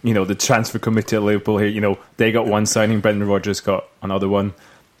 the transfer committee at Liverpool here. They got one signing, Brendan Rodgers got another one.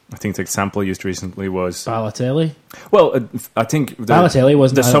 I think the example used recently was Balotelli. Well, I think Balotelli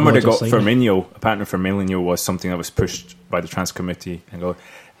wasn't the summer they got signing. Firmino. Apparently, Firmino was something that was pushed by the transfer committee, and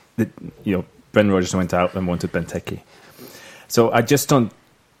Brendan Rodgers went out and wanted Benteke. So I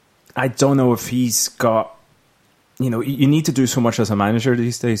don't know if he's got. You need to do so much as a manager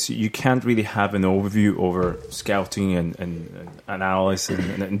these days. You can't really have an overview over scouting and analysis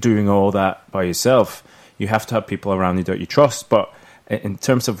and doing all that by yourself. You have to have people around you that you trust. But in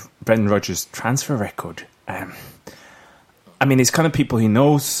terms of Brendan Rodgers' transfer record, it's kind of people he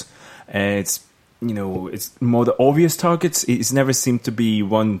knows. It's more the obvious targets. He's never seemed to be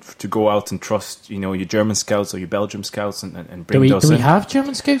one to go out and trust, your German scouts or your Belgium scouts and bring those in. Do we have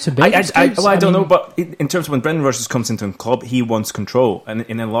German scouts and Belgium scouts? I don't know, but in terms of when Brendan Rodgers comes into a club, he wants control. And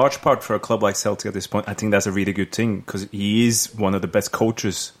in a large part for a club like Celtic at this point, I think that's a really good thing because he is one of the best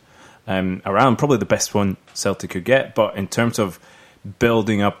coaches around, probably the best one Celtic could get. But in terms of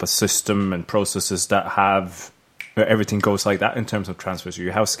building up a system and processes that have... where everything goes like that in terms of transfers.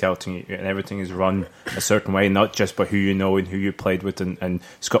 You have scouting and everything is run a certain way, not just by who you know and who you played with. And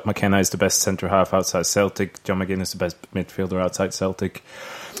Scott McKenna is the best centre-half outside Celtic. John McGinn is the best midfielder outside Celtic.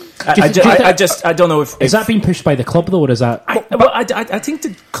 I don't know if... Is that being pushed by the club, though, or is that... I think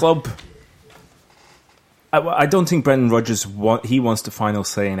the club... I don't think Brendan Rodgers wants the final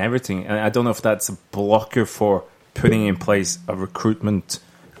say in everything. And I don't know if that's a blocker for putting in place a recruitment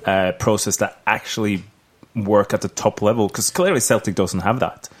process that actually... work at the top level, because clearly Celtic doesn't have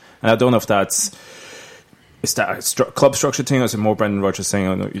that, and I don't know if is that a club structure thing, or is it more Brendan Rodgers saying,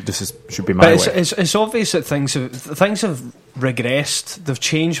 "Oh no, should be my way"? It's obvious that things have regressed. They've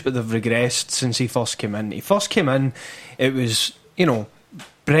changed, but they've regressed since he first came in. It was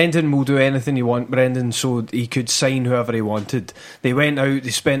Brendan will do anything you want, Brendan, so he could sign whoever he wanted. They went out, they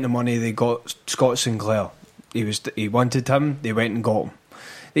spent the money, they got Scott Sinclair. He wanted him, they went and got him.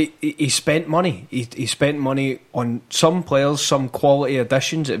 He spent money. He spent money on some players, some quality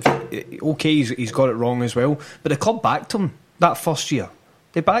additions. Okay, he's got it wrong as well. But the club backed him that first year.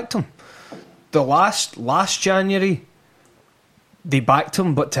 They backed him. The last January, they backed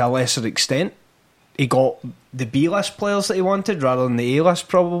him, but to a lesser extent. He got the B-list players that he wanted rather than the A-list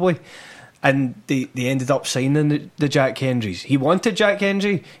probably. And they ended up signing the Jack Hendrys. He wanted Jack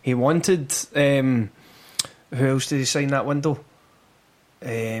Hendry. He wanted... who else did he sign that window?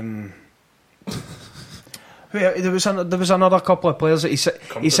 There was another couple of players that he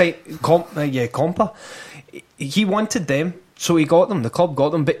signed. Compa. He wanted them, so he got them. The club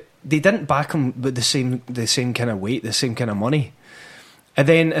got them, but they didn't back him with the same kind of weight, the same kind of money. And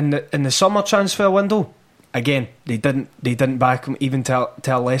then in the summer transfer window, again they didn't back him even to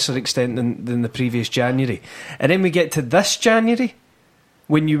a lesser extent than the previous January. And then we get to this January,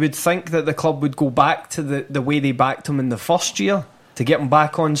 when you would think that the club would go back to the way they backed him in the first year. To get them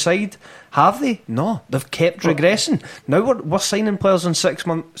back on side. Have they? No, they've kept regressing. Now we're signing players on 6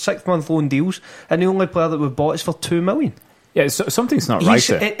 month loan deals, and the only player that we've bought is for $2 million. Yeah, something's not right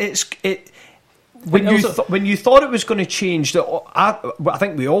there. When you thought it was going to change, I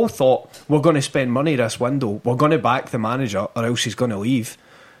think we all thought we're going to spend money this window. We're going to back the manager, or else he's going to leave.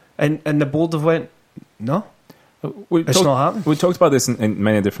 And the board have went, no, it's not happening. We talked about this in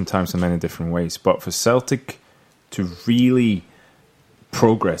many different times in many different ways, but for Celtic to really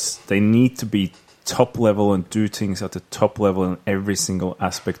progress, they need to be top level and do things at the top level in every single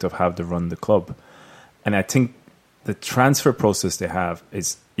aspect of how they run the club. And I think the transfer process they have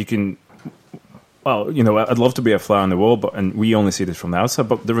is, I'd love to be a fly on the wall, and we only see this from the outside,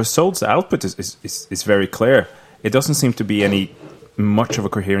 but the results, the output is very clear. It doesn't seem to be any much of a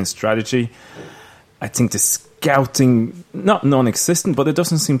coherent strategy. I think the scouting, not non-existent, but it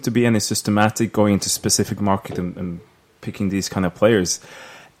doesn't seem to be any systematic going into specific market and picking these kind of players.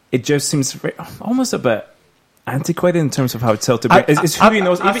 It just seems almost a bit antiquated in terms of how it's held to be. It's who he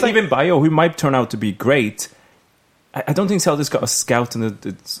knows. Even Bayo, who might turn out to be great, I don't think Celtic's got a scout in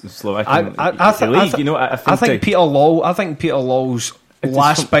the Slovakian I think league. You know, I think Peter Law. I think Peter Law's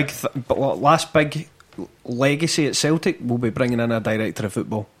last big legacy at Celtic will be bringing in a director of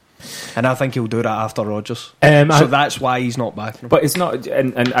football, and I think he'll do that after Rodgers. So that's why he's not back. But it's not,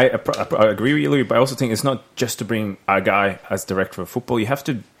 and I agree with you, Louis. But I also think it's not just to bring a guy as director of football. You have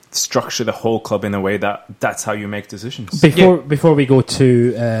to structure the whole club in a way that's how you make decisions. Before we go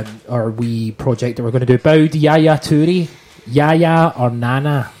to our wee project that we're going to do, Boud, Yaya Toure, Yaya or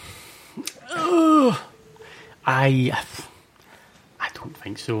Nana? I don't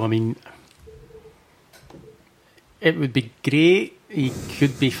think so. I mean, it would be great. He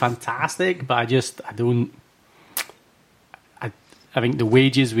could be fantastic, but I don't. I think the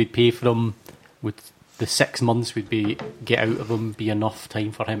wages we'd pay for him, with the 6 months we'd get out of him, be enough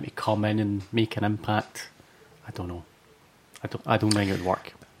time for him to come in and make an impact. I don't know. I don't think it would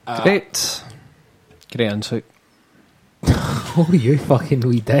work. Great insight. Oh, you fucking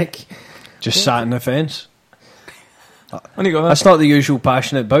wee dick! Just sat on the fence. That's not the usual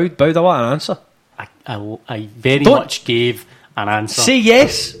passionate Boud. Boud, I want an answer. I very much gave an answer. Say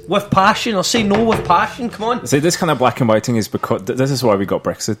yes with passion or say no with passion. Come on. See, this kind of black and white thing is because this is why we got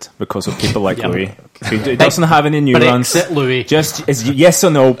Brexit, because of people like Louis. He doesn't have any nuance. Brexit, Louis. Just is yes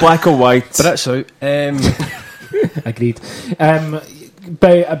or no, black or white. But that's out. Agreed.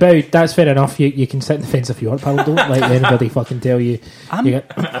 About that's fair enough. You can sit on the fence if you want, pal. Don't let anybody fucking tell you.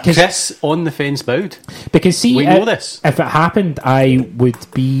 Chris on the fence, Boud. Because see, we know this. If it happened, I would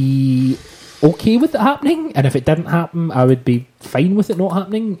be okay with it happening, and if it didn't happen, I would be fine with it not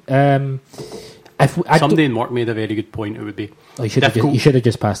happening. Somebody in Mark made a very good point. It would be you should have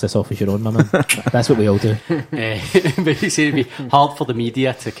just passed this off as your own, my man. That's what we all do. But he said it'd be hard for the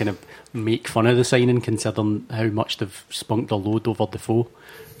media to kind of make fun of the signing, considering how much they've spunked a load over Defoe.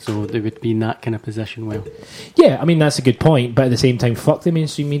 So they would be in that kind of position. Well, yeah, I mean that's a good point, but at the same time, fuck the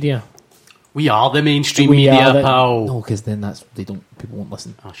mainstream media. We are the mainstream media, pal. No, because then people won't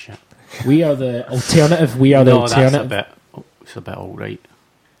listen. Oh shit. We are the alternative. We are the alternative. It's a bit all right.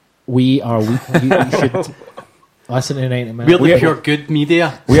 We are. You should listen to 90 minutes. We're the pure good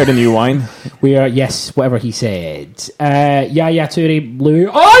media. We are the new wine. We are, yes, whatever he said. Yaya Toure, Blue.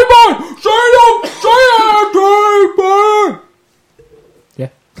 Yeah.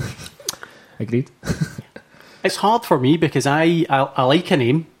 Agreed. It's hard for me because I like a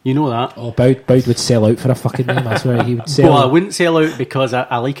name. You know that. Oh, Boud would sell out for a fucking name. I swear he would sell. Well, I wouldn't sell out because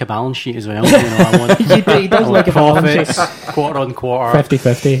I like a balance sheet as well. You know, I want he does like a balance sheet. Quarter on quarter.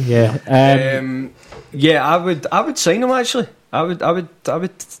 50-50, yeah. Yeah, I would sign him actually. I would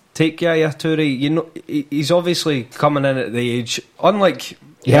take Yaya Toure. You know, he's obviously coming in at the age. Unlike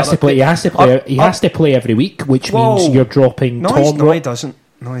he has to play every week, which means you're dropping. No, he doesn't.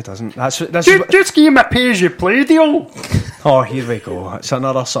 No, he doesn't. That's just give him a pay-as-you-play deal. Oh, here we go. It's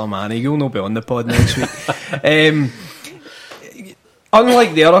another Samani. You'll not be on the pod next week.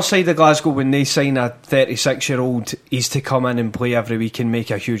 Unlike the other side of Glasgow, when they sign a 36-year-old, he's to come in and play every week and make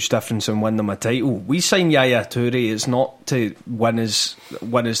a huge difference and win them a title. We sign Yaya Toure, it's not to win as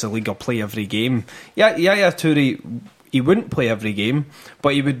the league or play every game. Yaya Toure, he wouldn't play every game,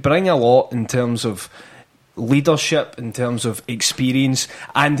 but he would bring a lot in terms of leadership, in terms of experience,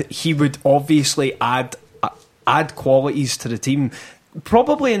 and he would obviously add qualities to the team,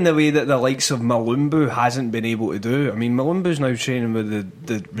 probably in the way that the likes of Malumbu hasn't been able to do. I mean, Malumbu's now training with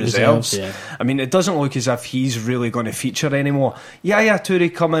the reserves. Yeah. I mean, it doesn't look as if he's really going to feature anymore. Yaya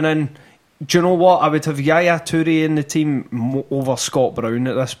Toure coming in, do you know what? I would have Yaya Toure in the team over Scott Brown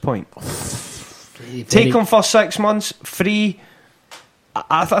at this point. Take him for 6 months, free.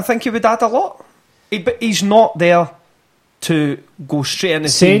 I think he would add a lot. But he's not there to go straight in the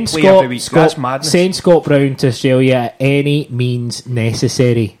team, play every week. That's madness. Send Scott Brown to Australia at any means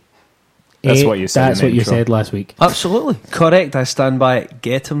necessary. That's what you said. That's what you said last week. Absolutely correct. I stand by it.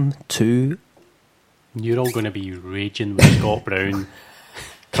 Get him to. You're all going to be raging with Scott Brown.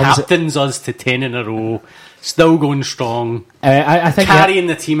 Captains us to 10 in a row. Still going strong. I think carrying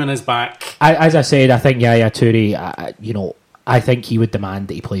the team on his back. As I said, I think Yaya Toure. I think he would demand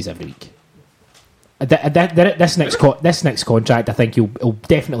that he plays every week. This next contract, I think he'll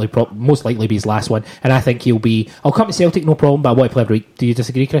definitely most likely be his last one, and I think he'll be. I'll come to Celtic, no problem, but I want to play every week. Do you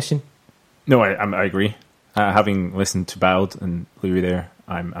disagree, Christian? No, I agree. Having listened to Boud and Louis there,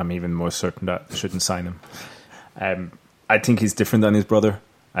 I'm even more certain that I shouldn't sign him. I think he's different than his brother.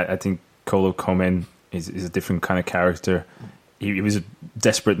 I think Kolo Komen is a different kind of character. He was a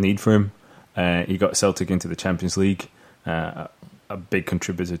desperate need for him. He got Celtic into the Champions League. A big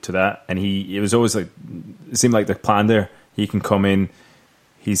contributor to that, and it was always like, it seemed like the plan there. He can come in,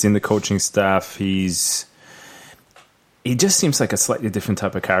 he's in the coaching staff, he's he just seems like a slightly different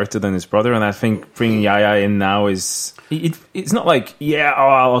type of character than his brother, and I think bringing Yaya in now is... It's not like,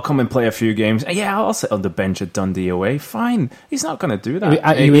 I'll come and play a few games. Yeah, I'll sit on the bench at Dundee away. Fine. He's not going to do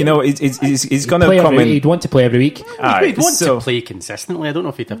that. He's going to come in... He'd want to play every week. He'd want to play consistently. I don't know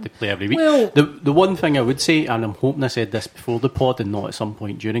if he'd have to play every week. Well, the one thing I would say, and I'm hoping I said this before the pod and not at some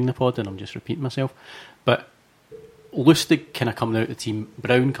point during the pod, and I'm just repeating myself, but Lustig kind of coming out of the team,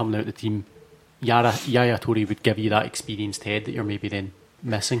 Brown coming out of the team, Yaya Toure would give you that experienced head that you're maybe then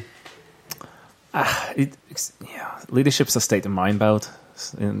missing. Leadership's a state of mind, Bout.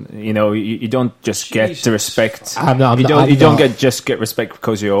 You don't just get the respect. You don't get respect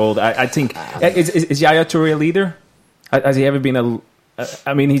because you're old. I think is Yaya Toure a leader? Has he ever been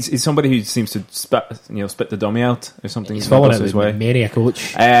I mean, he's somebody who seems to spit the dummy out or something. He's fallen out with many a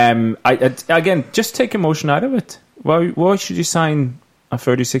coach. Again, just take emotion out of it. Why should you sign a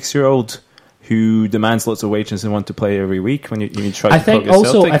 36-year-old who demands lots of wages and want to play every week when you try to plug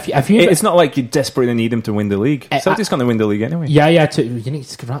also Celtic? It's not like you desperately need him to win the league. Celtic's going to win the league anyway. You need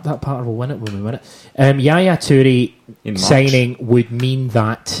to wrap that part. We'll win it when we win it. Yaya Toure signing would mean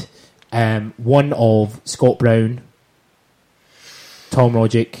that one of Scott Brown, Tom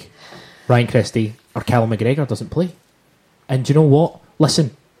Rogic, Ryan Christie, or Callum McGregor doesn't play. And do you know what?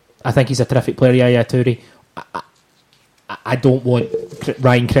 Listen, I think he's a terrific player, Yaya Toure. I don't want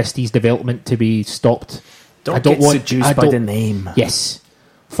Ryan Christie's development to be stopped. Don't get seduced by the name. Yes.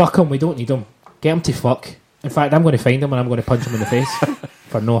 Fuck him, we don't need him. Get him to fuck. In fact, I'm going to find him and I'm going to punch him in the face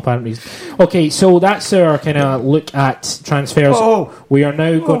for no apparent reason. Okay, so that's our kind of look at transfers. We are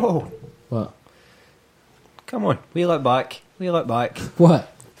now going... What? Come on, wheel it back. What?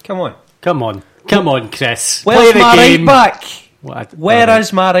 Come on, Chris. Where's Play the my game. right back? Where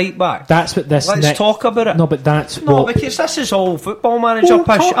is my right back? That's what this... Let's talk about it. No, but that's because this is all Football Manager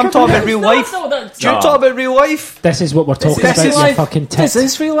pish. I'm talking about real life. Do you talk about real life? This is what we're talking about, you fucking tit. This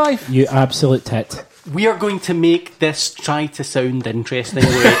is real life. You absolute tit. We are going to make this try to sound interesting.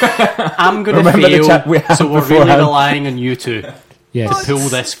 I'm going to fail, so we're really relying on you two to pull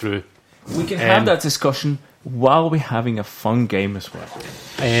this through. We can have that discussion while we're having a fun game as well.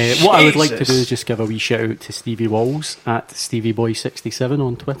 What I would like to do is just give a wee shout out to Stevie Walls at StevieBoy67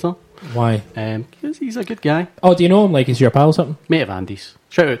 on Twitter. Why? Because he's a good guy. Oh, do you know him? Like, is your pal or something? Mate of Andy's.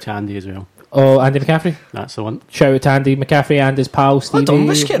 Shout out to Andy as well. Oh, Andy McCaffrey? That's the one. Shout out to Andy McCaffrey and his pal Stevie. Hold on,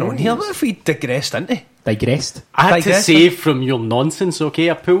 what's going on here? What if we digressed into? Digressed? I had to save from your nonsense, okay?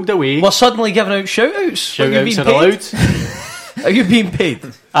 I pulled away. We're suddenly giving out shout-outs. Shout-outs are allowed. Are you being paid?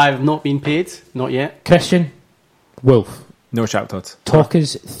 I've not been paid. Not yet. Christian, Wolf. No shout-outs. Talk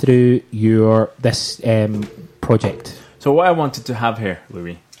us through this project. So what I wanted to have here,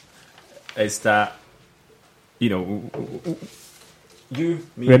 Louis, is that, you, me,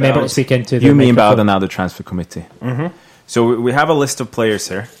 remember Bowd, to speak into the you, me, and Bowd, and now the transfer committee. Mm-hmm. So we have a list of players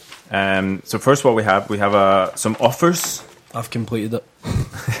here. So first, what we have some offers. I've completed it.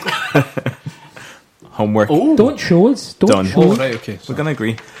 Homework. Oh, don't show us. Don't show us. Right, okay. We're gonna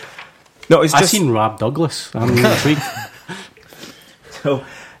agree. No, it's I've just seen Rob Douglas. I'm intrigued. So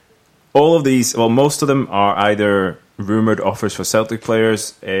all of these, most of them are either rumoured offers for Celtic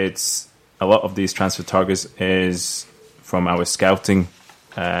players. It's a lot of these transfer targets is from our scouting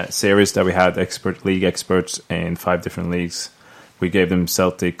series that we had league experts in 5 different leagues. We gave them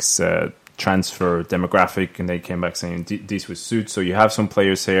Celtic's transfer demographic, and they came back saying these would suit. So you have some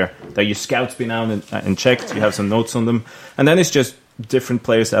players here that your scouts been out and checked. You have some notes on them, and then it's just different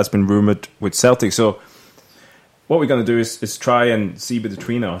players that's been rumoured with Celtic. So what we're going to do is try and see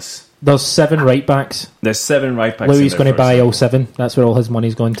between us. There's 7 right backs. There's 7 right backs. Louis going to buy all 7. That's where all his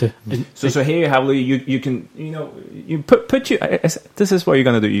money's going to. So here you have Louis. You can you put your. This is what you're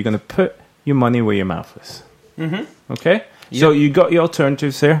going to do. You're going to put your money where your mouth is. Mm-hmm. Okay. Yep. So you got your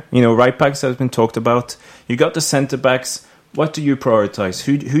alternatives here. Right backs has been talked about. You got the centre backs. What do you prioritise?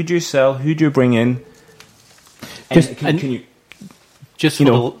 Who do you sell? Who do you bring in? Can you? Just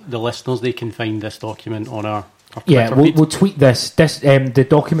for the listeners, they can find this document on our yeah, we'll tweet this. The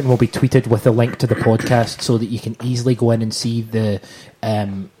document will be tweeted with a link to the podcast so that you can easily go in and see the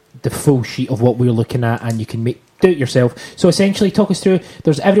full sheet of what we're looking at, and you can do it yourself. So essentially, talk us through.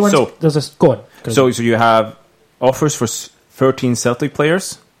 Go on. So you have offers for 13 Celtic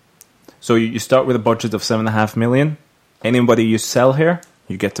players. So you start with a budget of 7.5 million. Anybody you sell here,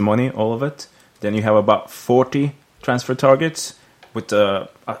 you get the money, all of it. Then you have about 40 transfer targets with a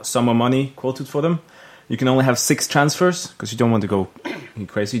sum of money quoted for them. You can only have 6 transfers because you don't want to go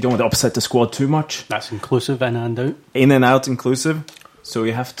crazy. You don't want to upset the squad too much. That's inclusive in and out. In and out inclusive. So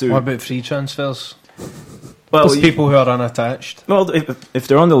you have to... What about free transfers? Well, people who are unattached. Well, if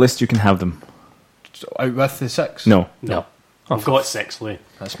they're on the list, you can have them. out with the 6? No. No. I've got 6, Lee.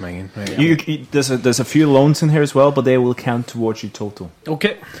 That's mine. Right. There's a few loans in here as well, but they will count towards your total.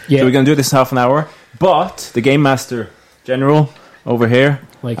 Okay. Yeah. So we're going to do this in half an hour. But the Game Master General over here,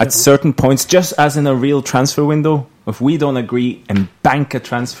 Like at it. certain points, just as in a real transfer window, if we don't agree and bank a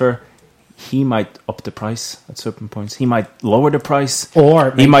transfer, he might up the price at certain points. He might lower the price.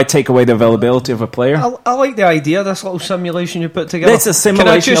 Or He might take away the availability of a player. I like the idea of this little simulation you put together. It's a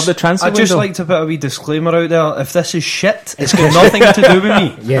simulation of the transfer I'd just window. like to put a wee disclaimer out there. If this is shit, it's got nothing to do with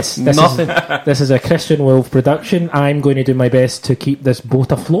me. Yes, this Nothing. This is a Christian Wolf production. I'm going to do my best to keep this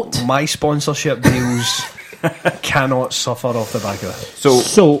boat afloat. My sponsorship deals cannot suffer off the back of it.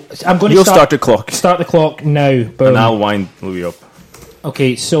 So I'm going to you'll start the clock, start the clock now. Boom. and I'll wind Louis up.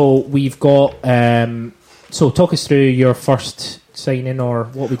 Okay, so we've got. So talk us through your first signing, or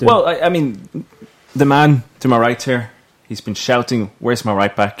what we do. Well, I mean, the man to my right here, he's been shouting, "Where's my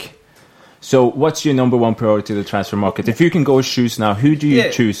right back?" So, what's your number one priority of the transfer market? If you can go choose now, who do you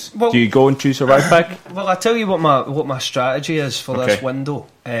choose? well- Do you go and choose a right back? Well, I tell you what my strategy is for this Okay. window.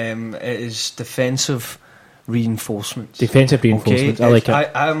 It is defensive reinforcements. Defensive reinforcements. I like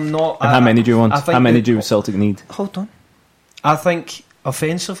it. I'm not. And how many do you want? I think How many that- do Celtic need? Hold on. I think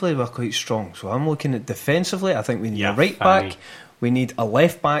offensively we're quite strong. So I'm looking at defensively. I think we need a right fine. back. We need a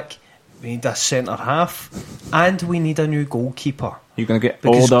left back. We need a centre half, and we need a new goalkeeper You're going to get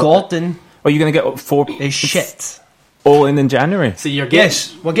because all the. Gordon Or you're going to get four is shit. all in January. So you're getting,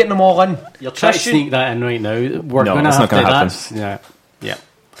 Yes, we're getting them all in. you're trying to Christian- sneak that in right now. We're No, going to that's have not gonna to. happen. That's, yeah. Yeah.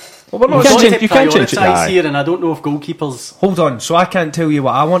 Well, we're You not can't saying- change- you can't change it. Prioritise Aye. here, and I don't know if goalkeepers. Hold on, so I can't tell you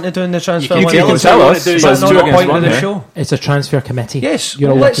what I want to do in the transfer You window. can tell what us, you Is but that it's not two the against point one of the here. show? It's a transfer committee. Yes, You're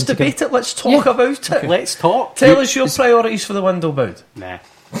well, all let's working debate together. it. Let's talk about it. Let's talk. Tell us your priorities for the window, Bud. Nah.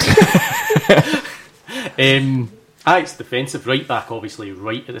 It's defensive right back, obviously,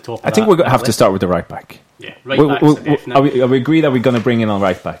 right at the top. I think we're going to have to start with the right back. Yeah, right back's a definite. Are we agreed that we're going to bring in a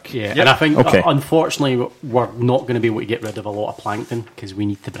right back? Yeah, and I think Okay. unfortunately we're not going to be able to get rid of a lot of plankton because we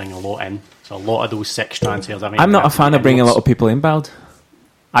need to bring a lot in. So a lot of those 6 transfers. I'm not a fan of bringing a lot of people inbound.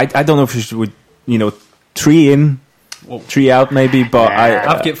 I don't know if we should, 3 in, 3 out maybe, but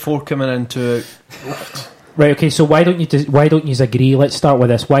I've got 4 coming into. Right. Okay. So why don't you agree? Let's start with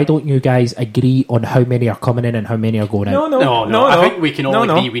this. Why don't you guys agree on how many are coming in and how many are going out? No. I think we can all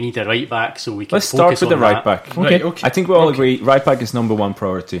No. agree we need a right back, so we can. Let's start focus with the on right that. back. Okay. okay. I think we all agree right back is number one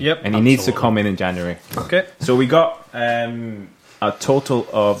priority. Yep, and he needs to absolutely. come in January. Okay. So we got a total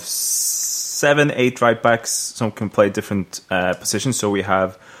of 7, 8 right backs. Some can play different positions. So we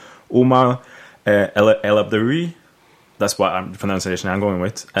have Omar El Abdaoui. That's what the pronunciation I'm going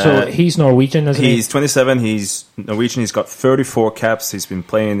with. So he's Norwegian, isn't he? He's 27. He's Norwegian. He's got 34 caps. He's been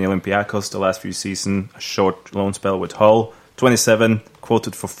playing in the Olympiacos the last few seasons. A short loan spell with Hull. 27,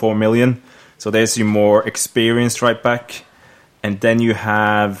 quoted for 4 million. So there's your more experienced right back. And then you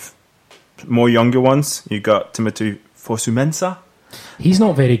have more younger ones. You got Timothy Fosu-Mensah. He's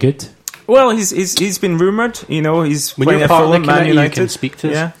not very good. Well, he's been rumoured. He's When playing you're at part of the Fulham, Man committee, you United. can speak to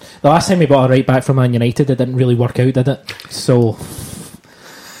us. Yeah. The last time we bought a right back from Man United, it didn't really work out, did it? So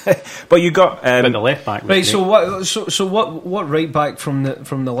But you got But the left back, was Right. great. So what? So what? Right back from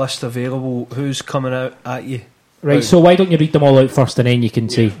the list available. Who's coming out at you? right. So why don't you read them all out first, and then you can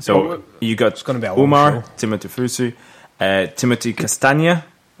see. So you got gonna be a long Omar, show. Timothy Fosu, Timothy Castagna,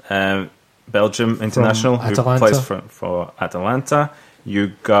 Belgium international, who Atalanta. plays for Atalanta.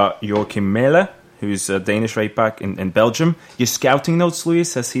 You got Joachim Mele, who's a Danish right back in Belgium. Your scouting notes, Louis,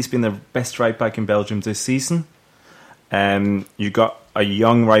 says he's been the best right back in Belgium this season. You got a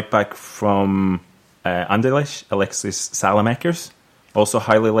young right back from Anderlecht, Alexis Salamakers, also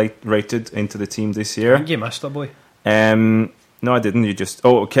highly rated into the team this I year. think you missed a boy. No, I didn't.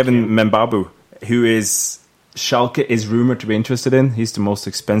 Kevin Membabu, who is Schalke is rumoured to be interested in. He's the most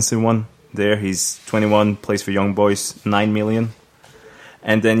expensive one there. He's 21, plays for Young Boys, 9 million.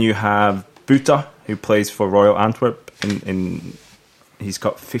 And then you have Buta, who plays for Royal Antwerp. He's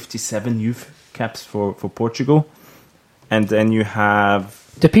got 57 youth caps for Portugal. And then you have...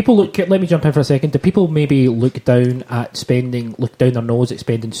 Do people look? Let me jump in for a second. Do people maybe look down their nose at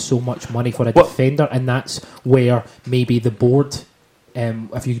spending so much money for a defender, and that's where maybe the board,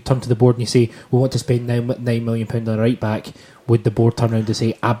 if you turn to the board and you say we want to spend £9 million on a right back, would the board turn around and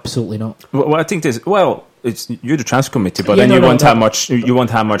say absolutely not? Well, I think there's... Well, you're the transfer committee, but Yeah, then no, you no, want no.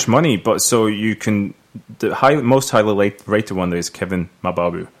 how much money. But so you can... The most highly rated one there is Kevin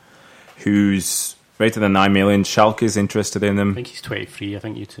Mababu, who's rated at 9 million. Schalke is interested in I him. think he's 23. I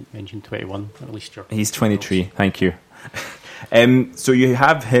think you mentioned 21. At least you're. He's 23. Thank you. So you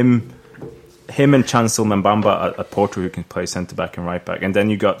have him and Chancel Mbamba at Porto, who can play centre back and right back, and then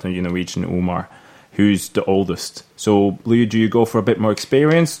you got the Norwegian Omar, who's the oldest. So, Louis, do you go for a bit more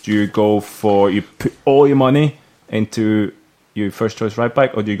experience? Do you go for, you put all your money into your first choice right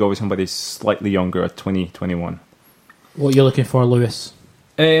back, or do you go with somebody slightly younger at 20, 21? What are you looking for, Lewis?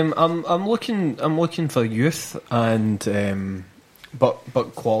 I'm looking for youth and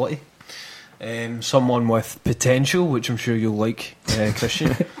but quality. Someone with potential, which I'm sure you'll like,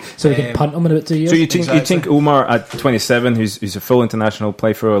 Christian. So we can punt him in about 2 years? So you think Umar at 27, who's a full international,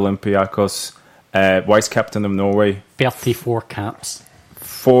 play for Olympiacos, vice captain of Norway, 34 caps,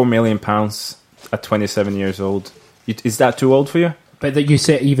 £4 million at 27 years old. Is that too old for you? But that you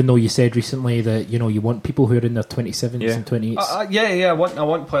said, even though you said recently that you want people who are in their 27s and 28s. Yeah. I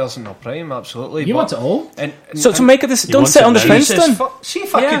want players in their prime, absolutely. You want it all? So to make a decision, don't sit on the fence then. See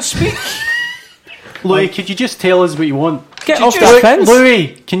if I can speak. Louis, could you just tell us what you want? Get off that fence.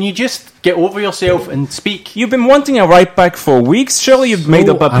 Louis, can you just get over yourself and speak? You've been wanting a right back for weeks. Surely you've made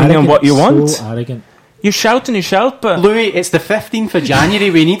up opinion on what you want. So arrogant. You shout and you shout, but Louis, it's the 15th of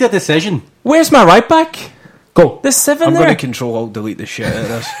January. We need a decision. Where's my right back? Go. There's 7 I'm there. going to control-alt-delete the shit out of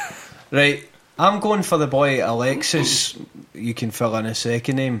this. Right, I'm going for the boy Alexis. You can fill in a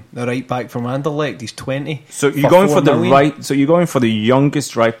second name. The right back from Anderlecht. He's 20. So you're going for $4 the million. right. So you're going for the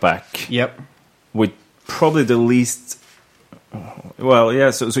youngest right back. Yep. With probably the least. Well,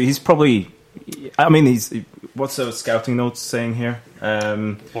 yeah. So he's probably. I mean, he's. What's the scouting notes saying here?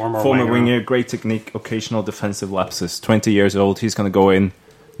 Former winger, great technique, occasional defensive lapses. 20 years old. He's going to go in.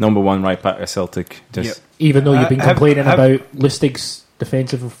 Number 1 right back at Celtic. Even though you've been complaining about Lustig's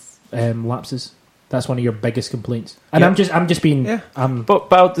defensive lapses, that's one of your biggest complaints. And I'm just being. Yeah. But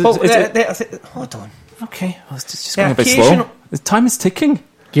about hold on. Okay, well, it's just going a bit slow. The time is ticking.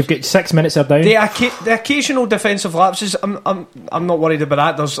 You've got 6 minutes are down. The occasional defensive lapses, I'm not worried about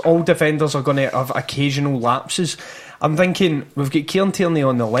that. There's all defenders are going to have occasional lapses. I'm thinking we've got Kieran Tierney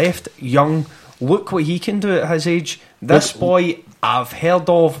on the left, young. Look what he can do at his age. This boy, I've heard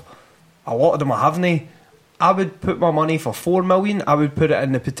of. A lot of them I haven't. I would put my money for $4 million. I would put it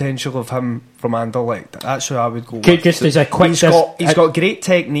in the potential of him from Anderlecht. That's who I would go with. Just as a quick, he's got great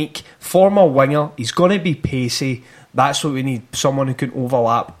technique. Former winger. He's going to be pacey. That's what we need. Someone who can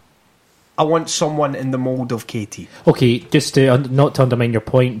overlap. I want someone in the mould of KT. Okay, just to not to undermine your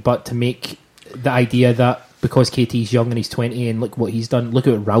point, but to make the idea that because KT's young and he's 20 and look what he's done, look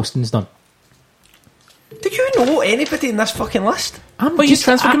at what Ralston's done. Do you know anybody in this fucking list? But you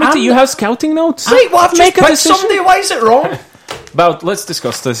transfer committee, you have scouting notes. Right, well, I've Make just a picked decision. somebody. Why is it wrong? Let's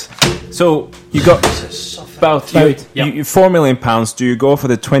discuss this. So you got £4 million. Do you go for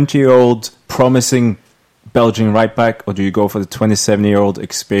the 20-year-old promising Belgian right back, or do you go for the 27-year-old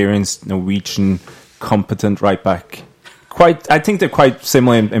experienced Norwegian competent right back? I think they're quite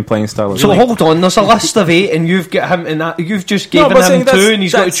similar in playing style. So hold on, there's a list of 8, and you've got him in that. You've just given him 2, and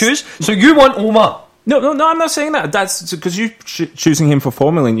he's got to choose. So you want Omar? No, I'm not saying that. That's because you're choosing him for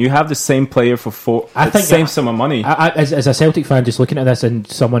 $4 million. You have the same player for same sum of money. As a Celtic fan, just looking at this and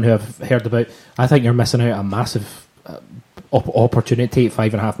someone who I've heard about, I think you're missing out a massive opportunity at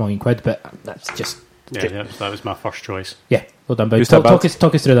 £5.5 million. But that's just that was my first choice. Yeah, well done, Bob. Talk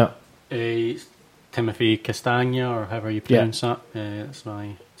us through that. Timothy Castagna, or however you pronounce that. That's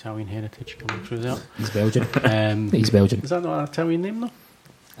my Italian heritage coming through there. He's Belgian. He's Belgian. Is that not an Italian name though?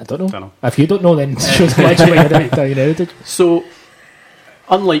 I don't know. If you don't know, then shows how much you Italian heritage. So,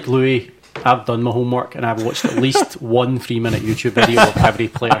 unlike Louis, I've done my homework and I've watched at least 1 3-minute YouTube video of every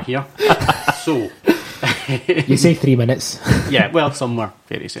player here. So, you say 3 minutes. Yeah, well, somewhere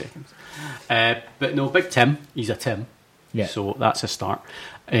 30 seconds. But no, Big Tim, he's a Tim. Yeah. So that's a start.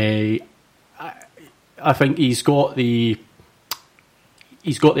 I think he's got the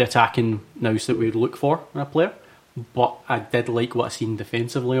attacking nous that we would look for in a player. But I did like what I seen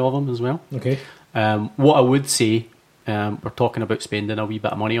defensively of him as well. Okay. What I would say, we're talking about spending a wee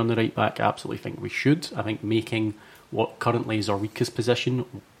bit of money on the right back. I absolutely think we should. I think making what currently is our weakest position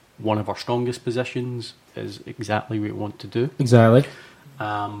one of our strongest positions is exactly what we want to do. Exactly.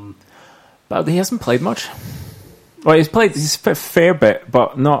 But he hasn't played much. Well, he's played a fair bit,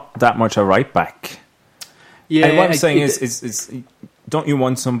 but not that much a right back. Yeah. And what I'm saying is, don't you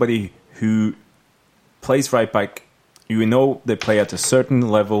want somebody who plays right back? You know they play at a certain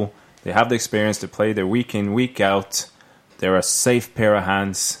level. They have the experience to play. They're week in, week out. They're a safe pair of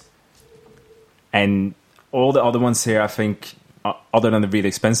hands. And all the other ones here, I think, other than the really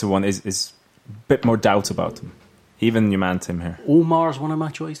expensive one, is a bit more doubt about them. Even your man Tim here. Omar's one of my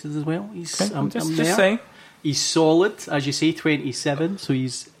choices as well. I'm just there. saying. He's solid, as you say, 27, so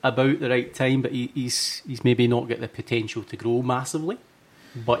he's about the right time, but he's maybe not got the potential to grow massively,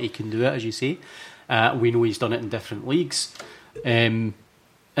 but he can do it, as you say. We know he's done it in different leagues.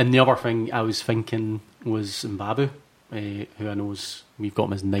 And the other thing I was thinking was Mbabu, who I know's we've got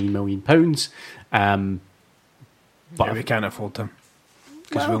him as £9 million. But we can't afford him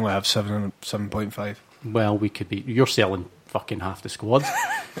because we only have 7.5. Well, we could be. You're selling fucking half the squad,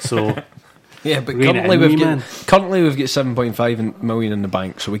 so Yeah, but rein it currently in, we've wee got man. 7.5 million in the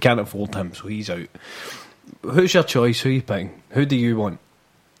bank, so we can't afford him, so he's out. Who's your choice? Who are you picking? Who do you want?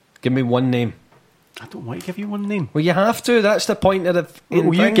 Give me one name. I don't want to give you one name. Well, you have to. That's the point of the.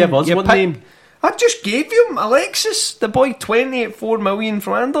 Will you give us one name? I just gave you him, Alexis, the boy, 20 at 4 million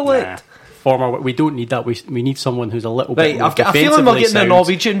from Anderlecht. Nah. Former. We don't need that. We need someone who's a little Right, bit more I've got a feeling we're getting defensively the sound.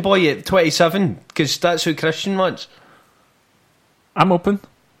 Norwegian boy at 27 because that's who Christian wants. I'm open.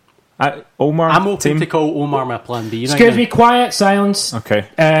 Omar. I'm open team. to call Omar my plan B. Right Excuse now. me, quiet, silence. Okay.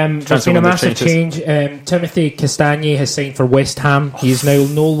 There's Transfer been a window massive changes. change. Timothy Castagne has signed for West Ham. He is now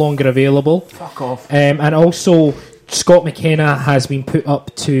no longer available. Fuck off. And also, Scott McKenna has been put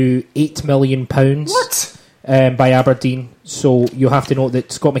up to £8 million. What? By Aberdeen. So you'll have to note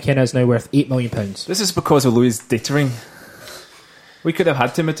that Scott McKenna is now worth £8 million. This is because of Louis Dittering. We could have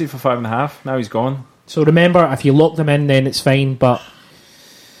had Timothy for 5.5. Now he's gone. So remember, if you lock them in, then it's fine. But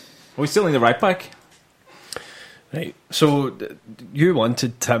We still need a right back. Right, so you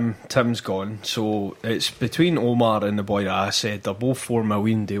wanted Tim. Tim's gone. So it's between Omar and the boy that I said. They're both 4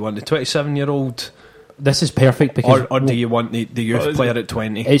 million. Do you want the 27-year-old, this is perfect because or do you want the youth player at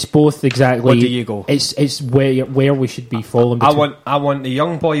 20? it's both exactly. Where do you go? It's where we should be falling. Between. I want the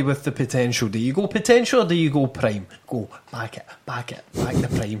young boy with the potential. Do you go potential or do you go prime? Go back the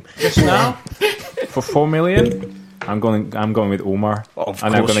prime. Just now, for 4 million, I'm going with Omar, Of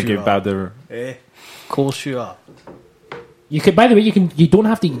and I'm course going to you give are. Badr. Of course you are. You could, by the way, you don't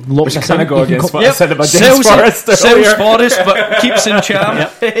have to lock Which this kind in. of go You can against co- what I said about James Forrest Sells earlier. Forrest, but keeps in charm.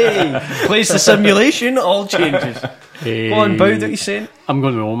 Hey, plays the simulation, all changes. Go on, Bow, what are you saying? I'm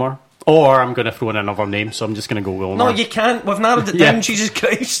going with Omar. Or I'm going to throw in another name, so I'm just going to go with No, Omar. you can't. We've narrowed it Yeah. down, Jesus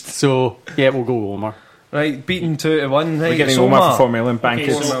Christ. So, yeah, we'll go with Omar. Right, beaten 2-1. Right, We're getting it's Omar for 4 million. Bank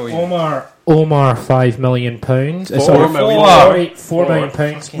Okay, it. so 4 million. Omar £5 million. Four million. £4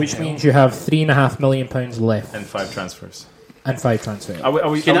 million, which means you have £3.5 million left And 5 transfers. and 5 transfers. Are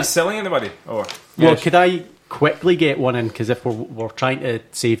we Can I- selling anybody? Or Well, could I quickly get one in? Because if we're trying to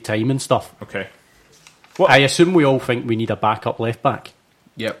save time and stuff, okay. I assume we all think we need a backup left back.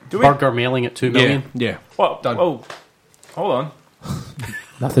 Yep. Do we? Burger Mailing at 2 million. Yeah. Well, Done. oh, hold on.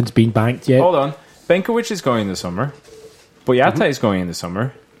 Nothing's been banked yet. Hold on. Benkovic is going in the summer. Boyata is going in the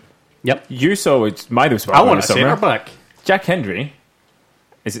summer. Yep. Yuso might as well I go in want a the summer. centre back. Jack Hendry.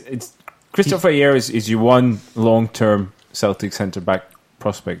 It's Christopher Ayer is your one long-term Celtic centre-back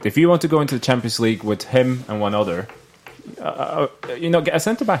prospect. If you want to go into the Champions League with him and one other, get a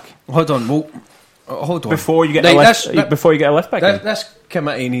centre-back Hold on. Well, hold on. before you get Right, a left, that's- before you get a left back. in. This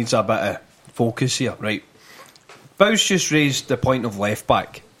committee needs a bit of focus here, right? Bow's just raised the point of left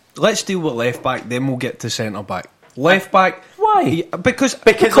back. Let's deal with left back, then we'll get to centre back. Left back. Why? Because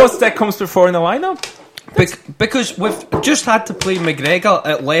Because that comes before in the lineup. because we've just had to play McGregor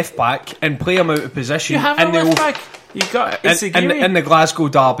at left back and play him out of position. You have in a the left old- back. You got in, Isigiri. in the Glasgow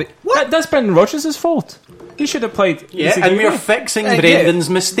derby. That's Brendan Rodgers' fault. He should have played. Yeah, Isigiri. and we're fixing Yeah. Brendan's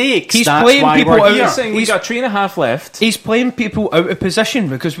mistakes. He's That's playing why people we're out here. of- saying we got 3.5 left. He's playing people out of position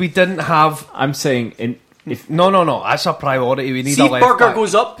because we didn't have. I'm saying No. That's a priority. We need See a if left Burger back.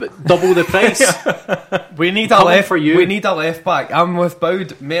 goes up, double the price. We need a Coming left for you. We need a left back. I'm with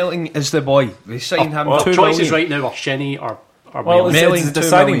Bowd. Melling is the boy. We signed him. well, 2 Choices million. right now are Shinnie or well, Mailing. Mailing it's a 2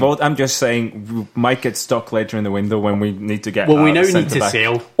 deciding million. vote. I'm just saying we might get stuck later in the window when we need to get. Well, we now need centre to back.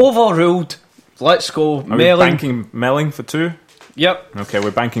 sell. Overruled. Let's go. Are we Melling. banking Melling for 2? Yep. Okay,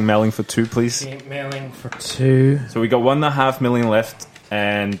 we're banking Melling for 2, please. Mailing for 2. So we got 1.5 million left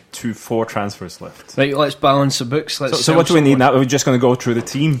and 4 transfers left. Right, let's balance the books. Let's So what do we need now? We're just going to go through the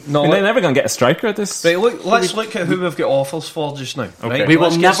team. No, We're never going to get a striker at this. Right, let's look at who we've got offers for just now. Right, We were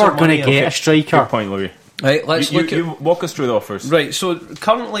let's get never some going to money get in. a striker. Good point, Louis. Right, let's look at. You walk us through the offers. Right, so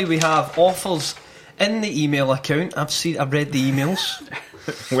currently we have offers in the email account. I've read the emails.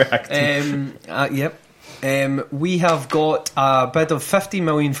 We're acting. Yep. We have got a bid of 50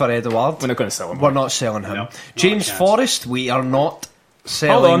 million for Edouard. We're not going to sell him. We're not selling him. No, James not a chance. Forrest, we are not Hold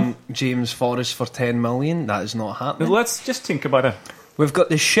selling on. James Forrest for 10 million. That is not happening. Let's just think about it. We've got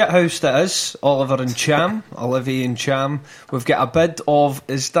the shithouse that is Oliver and Cham, Olivier and Cham. We've got a bid of,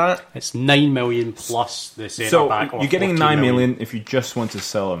 is that? It's 9 million plus the centre So back. you're getting 9 million if you just want to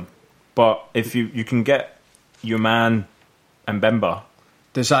sell him. But if you can get your man and Mbemba,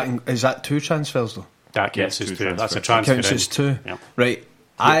 Is that 2 transfers though? That counts Yes, as two 2. That's a transfers. transfer. Counts as 2. Yeah.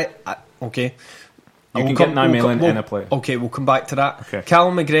 Right. Okay. You can get 9 million in a player. Okay, we'll come back to that. Okay.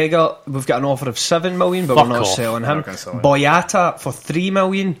 Callum McGregor, we've got an offer of 7 million, but Fuck we're not off. selling We're him. not gonna sell him. Boyata for 3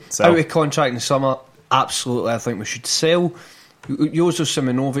 million, Sell. out of contract in the summer. Absolutely, I think we should sell. Jozo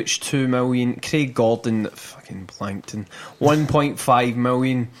Simonovic, 2 million. Craig Gordon, fucking Blankton, 1.5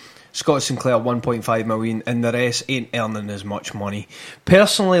 million. Scott Sinclair, 1.5 million, and the rest ain't earning as much money.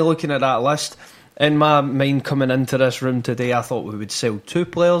 Personally, looking at that list, in my mind coming into this room today, I thought we would sell 2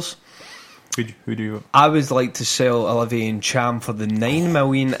 players. Who do you? I would like to sell Olivier Ncham for the 9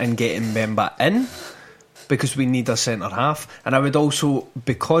 million and get Mbemba in, because we need a centre half. And I would also,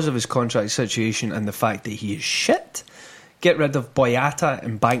 because of his contract situation and the fact that he is shit, get rid of Boyata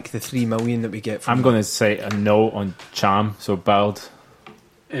and bank the 3 million that we get from I'm him. going to say a no on Cham. So Bald,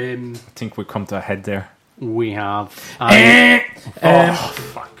 I Um, think we come to a head there. we have.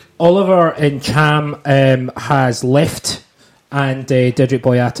 Oliver Ncham has left, and Didrik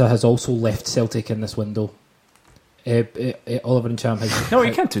Boyata has also left Celtic in this window. Oliver Ncham has... No,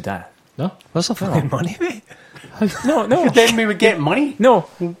 you can't do that. No? Where's the fucking money, mate? No. then we would get money. No,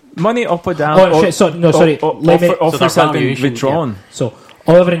 money up or down. Oh, shit, sorry, no, sorry. Let me- Offers So have been valuation, withdrawn. So,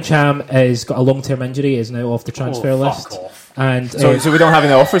 Oliver Ncham has got a long-term injury, is now off the transfer list. Fuck off. And So we don't have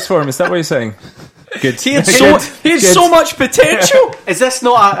any offers for him. Is that what you're saying? Good. He had so much potential. Is this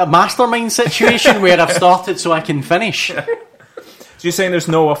not a mastermind situation where I've started so I can finish? So you're saying there's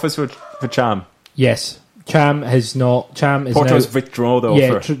no offers for Cham? yes, Cham has not... Cham is Porto now... has withdrawn the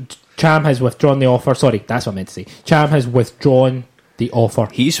Yeah, offer. Cham has withdrawn the offer. Sorry, that's what I meant to say. Cham has withdrawn the offer.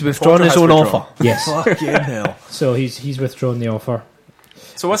 He's withdrawn Porter his has own withdrawn. offer. Yes. Fucking hell. So he's withdrawn the offer.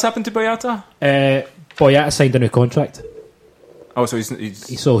 So what's happened to Boyata? Boyata signed a new contract, Oh, so he's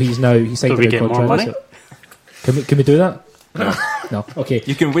so he's signed So a we new get more contract. money? Can we do that? No. Okay.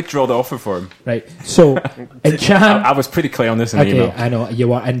 you can withdraw the offer for him. Right. So in Cham. I was pretty clear on this in the Okay, email. I know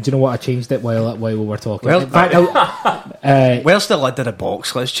you are, and do you know what? I changed it while we were talking. Well, in fact, Where's the lid of the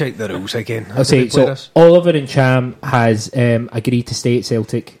box? Let's check the rules again. How I'll do say we play so. this? Oliver Ncham has agreed to stay at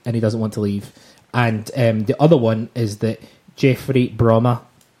Celtic, and he doesn't want to leave. And the other one is that Jeffrey Broma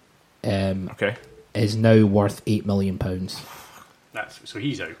Okay. is now worth £8 million. So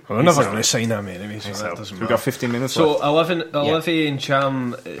he's out. We're never going to sign him anyway, so that doesn't We've matter. got 15 minutes So left. Olivier and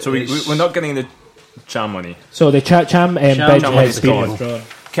Cham. So we're not getting the Cham money. So the Cham bid Cham has is been gone.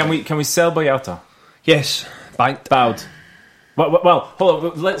 withdrawn. Can we sell Boyata? Yes, banked. Bowed. Well, hold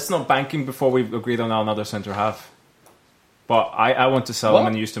on. Let's not banking before we've agreed on another centre half. But I want to sell him What?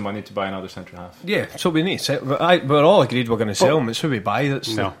 and use the money to buy another centre half. Yeah, so we need to sell. We're all agreed we're going to sell him. It's who we buy. That's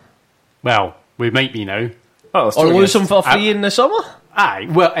No. Well, we might be now. Oh, let's or do it lose again. him for free in the summer. Aye,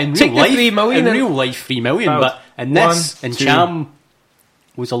 well, in Take real the life, 3 million in and- real life, 3 million, About but in this, 1, in 2. Cham,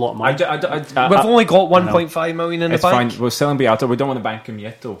 was a lot of money. We've only got 1.5 million in the It's bank. fine. We're selling Boyata. We don't want to bank him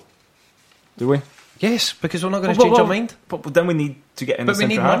yet, though. Do we? Yes, because we're not going to change our mind. But then we need to get in But the we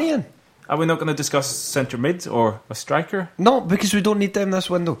need centre half. money in. Are we not going to discuss centre mid or a striker? No, because we don't need them this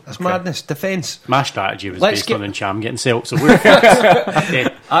window. It's madness. Defence. My strategy was Let's based get- on Cham getting sold, so we're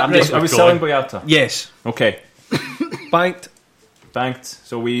yeah, I'm just Are we withdrawing. selling Boyata? Yes. Okay. Banked. Banked.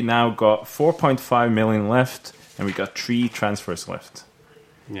 So we now got 4.5 million left, and we got 3 transfers left.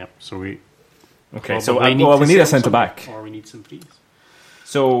 Yeah, so we Okay, so probably we to need a sell centre some, back. or we need some fees.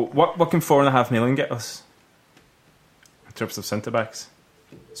 So what can 4.5 million get us in terms of centre backs?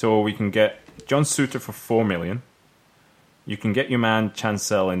 So we can get John Suter for 4 million. You can get your man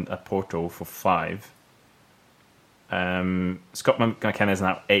Chancel in at Porto for 5. Scott McKenna is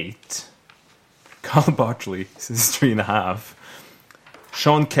now 8. Carl Bartley is 3.5.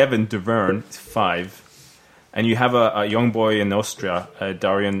 Sean Kevin Duvern is 5. And you have a young boy in Austria,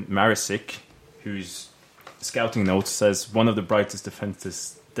 Darian Marisic, whose scouting notes says one of the brightest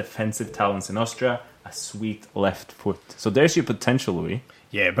defensive talents in Austria, a sweet left foot. So there's your potential, Louis.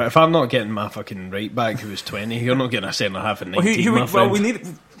 Yeah, but if I'm not getting my fucking right back who was 20, you're not getting a centre half at 19. my Well, friend.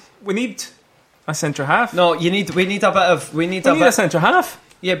 we need a centre half. No, we need a bit of. We need we a need bit. a centre half.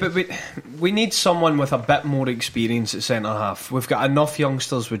 Yeah, but we need someone with a bit more experience at centre half. We've got enough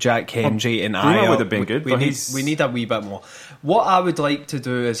youngsters with Jack Henry and Bruno Ayer. would have been good, We but need a wee bit more. What I would like to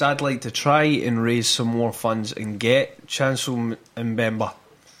do is I'd like to try and raise some more funds and get Chancel Mbemba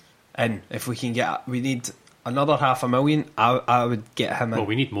in. If we can get, we need another 500,000. I would get him in. Well,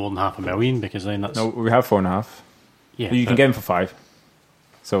 we need more than 500,000 because then that's No, we have 4.5. yeah. You can but- get him for 5.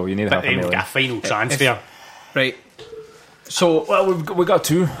 So you need but then 500,000. we've got a final transfer. Right. So Well, we got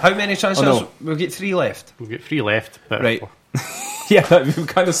 2. how many transfers? Oh, no. We'll get 3 left. We've got 3 left. But Right. Yeah, that'd be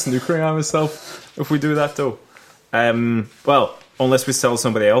kind of snookering on myself if we do that, though. Well, unless we sell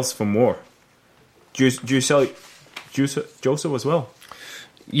somebody else for more. Do you sell Joseph as well?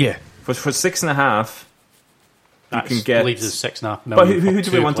 Yeah. For 6.5, you can get. Leaves us 6.5 But million. who for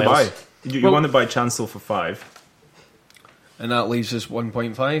do we two want players. to buy? You want to buy Chancel for 5? And that leaves us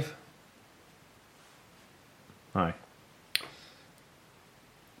 1.5. Aye.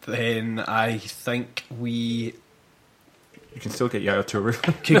 Then I think we You can still get Yaya Toure.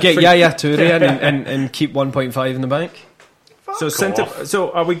 could get Yaya Toure in and keep 1.5 in the bank.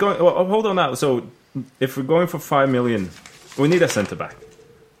 So are we going? Well, hold on now. So if we're going for 5 million, we need a centre back.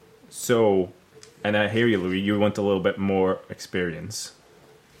 So, and I hear you, Louis. You want a little bit more experience.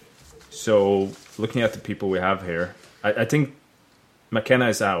 So looking at the people we have here, I think McKenna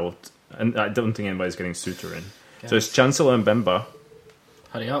is out, and I don't think anybody's getting Suter in. So it's Chancel and Mbemba,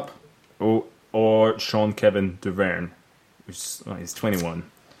 Hurry up. or Sean Kevin Duverne, who's he's 21.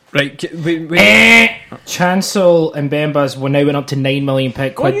 Right, Chancel and Bemba's were now went up to 9 million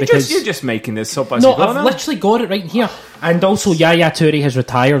quid Well, because you're just making this up as no, you go I've now. literally got it right here. And also, Yaya Toure has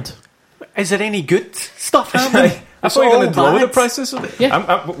retired. Is there any good stuff happening? I thought you were going to lower the bad. prices.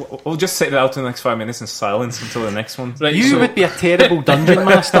 Yeah. We'll just sit it out in the next 5 minutes in silence until the next one. right, You so- would be a terrible dungeon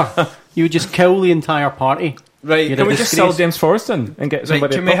master. You would just kill the entire party. right. You're Can a we just disgrace. sell James Forreston and get Right,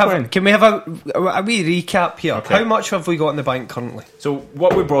 somebody can we proper in? have a wee recap here? Okay. How much have we got in the bank currently? So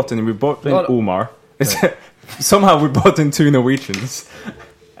what we brought in No. Omar. Somehow we brought in 2 Norwegians,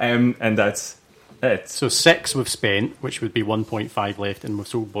 and that's it. So 6 we've spent, which would be 1.5 left, and we've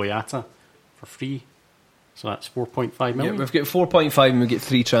sold Boyata for free. So that's 4.5 Yeah, million. we've got 4.5 and we've got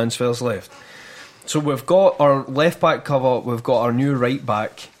 3 transfers left. So we've got our left back cover, we've got our new right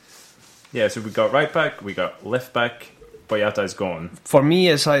back. Yeah, so we got right back, we got left back. Boyata is gone. For me,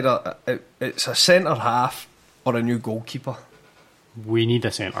 it's either it's a centre half or a new goalkeeper. We need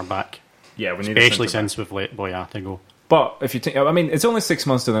a centre back, Yeah, we need especially a centre-back. since we've let Boyata go. But if you think, I mean, it's only 6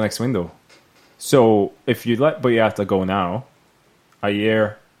 months to the next window. So if you let Boyata go now,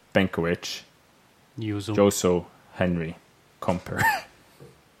 Ayer, Benkovic, Yozo. Joso, Henry, Comper.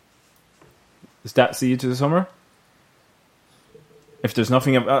 Does that see you to the summer? If there's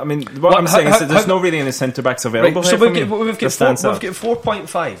nothing, I mean, what I'm saying is that there's no really any centre backs available. Right, so here we've for me. got That stands out.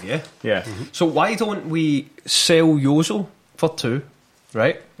 4.5, yeah? Yeah. So why don't we sell Yozo for 2,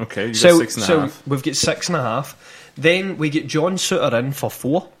 right? Okay, you got So 6.5. we've got 6.5. Then we get John Suter in for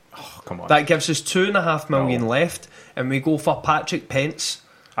 4. Oh, come on. That gives us 2.5 million No. left, and we go for Patrick Pence.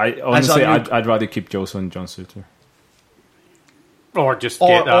 I honestly, our new- I'd rather keep Joso and John Suter. Or just Or-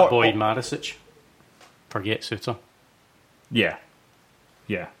 get that or- boy or- Marisic. Forget Suter. Yeah,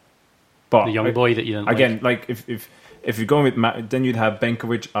 yeah. But The young boy that you didn't again, like if you're going with then you'd have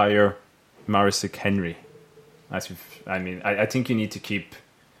Benkovic, Ayer, Marisic, Henry. I think you need to keep.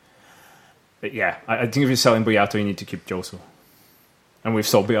 Yeah, I think if you're selling Boyata, you need to keep Joso. And we've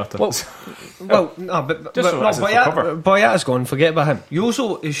sold Boyata. Well, no, but Just so as it's for cover. Boyata's gone. Forget about him.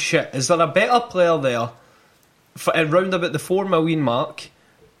 Yozo is shit. Is there a better player there, for around about the 4 million mark,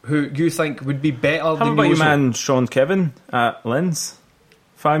 who you think would be better How than about Yozo? your man Sean Kevin at Lens?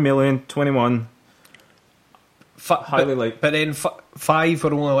 5 million, 21. Highly like. But then 5,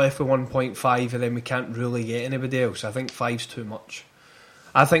 we're only left with 1.5, and then we can't really get anybody else. I think 5's too much.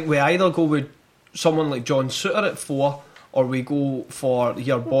 I think we either go with someone like John Suter at 4, or we go for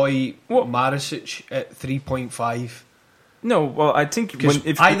your boy Marisic at 3.5. No, well, I think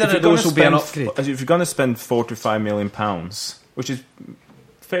if either you're of those gonna will be an spend- upgrade. If you're going to spend £45 million, which is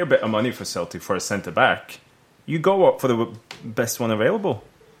a fair bit of money for Celtic for a centre back, you go up for the best one available.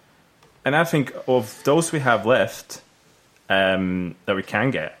 And I think of those we have left that we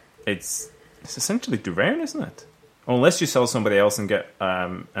can get, it's essentially Duverne, isn't it? Unless you sell somebody else and get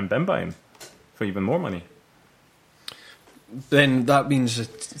Mbemba in for even more money. Then that means the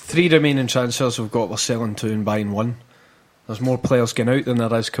 3 remaining transfers we've got, we're selling 2 and buying 1. There's more players going out than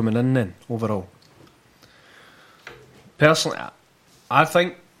there is coming in then, overall. Personally, I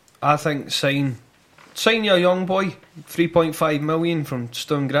think sign your young boy, 3.5 million from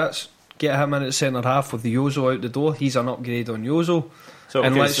Stone Graz. Get him in at centre half with the Yozo out the door. He's an upgrade on Yozo. So,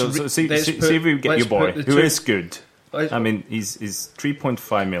 And okay, let's so re- see let's if put- we get let's your boy, put the who two- is good. Let's- I mean, he's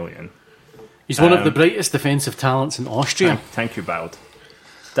 3.5 million. He's one of the brightest defensive talents in Austria. Thank you, Boud.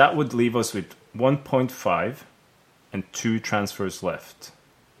 That would leave us with 1.5 and 2 transfers left.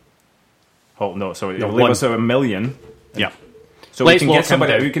 Oh no, sorry, it No, would leave one. us with 1 million. Yeah. So Let's we can lock get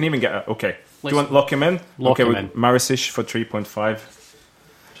somebody. him down. We can even get. Okay, do Let's you want to lock him in? lock okay, him with in. Marisic for 3.5.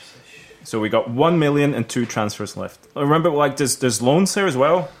 So we got 1 million and 2 transfers left. Remember, like there's loans here as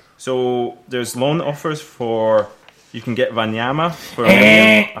well. So there's loan offers for. You can get Wanyama for 1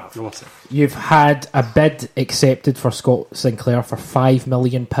 million. You've had a bid accepted for Scott Sinclair for £5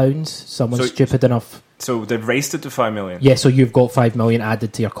 million. Someone So- stupid enough So they've raised it to 5 million. Yeah, so you've got 5 million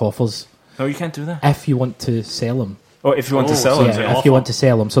added to your coffers No, you can't do that. if you want to sell them. Oh, if you want to sell so them. yeah. yeah. If you want to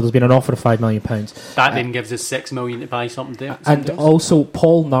sell them. So there's been an offer of £5 million. That then gives us 6 million to buy something there. And also,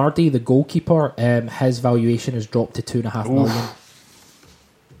 Paul Nardi, the goalkeeper, his valuation has dropped to £2.5 million.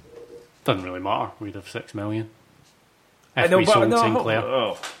 Doesn't really matter. We'd have 6 million. I If know, we but sold no, Sinclair.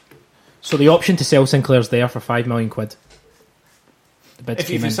 oh. So the option to sell Sinclair's there for £5 million. The bids If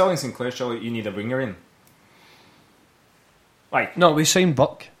came you're in. selling Sinclair, surely you need a winger in. Like, No, we signed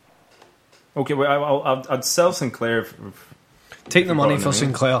Buck. okay, well, I'd sell Sinclair. Take the money Forgotten for the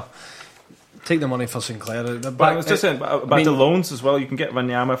name. Sinclair. Take the money for Sinclair. But I was just saying about I mean- the loans as well. You can get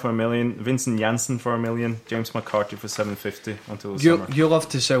Wanyama for $1 million, Vincent Janssen for $1 million, James McCarthy for $750 until the summer. You love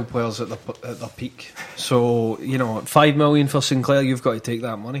to sell players at their peak. So, $5 million for Sinclair, you've got to take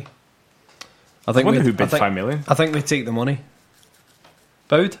that money. I wonder who bid $5 million. I think we take the money.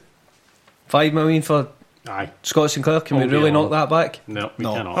 Boud? $5 million for Aye. Scott Sinclair? Can we Oh, really yeah. knock that back? No, we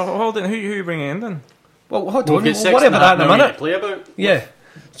No. cannot. Oh, hold on, who are you bringing in then? Well, hold We'll on. get We'll worry about that in a $6.5 million minute. to play about. Yeah.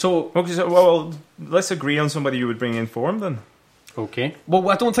 So, Okay, so, well, let's agree on somebody you would bring in for him then. Okay. well,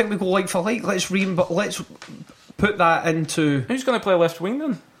 I don't think we go like for like. Let's put that into. Who's going to play left wing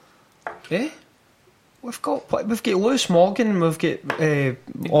then? Eh? We've got Lewis Morgan. We've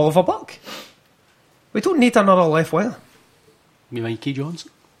got Oliver Buck. We don't need another left winger. Mikey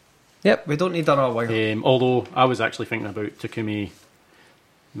Johnson. Yep, we don't need another winger. Although I was actually thinking about Takumi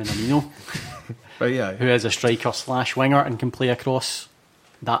Minamino, Right, yeah. who is a striker / winger and can play across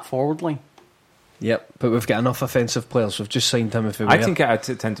that forward line. Yep, but we've got enough offensive players. We've just signed Timothy I Weah. think I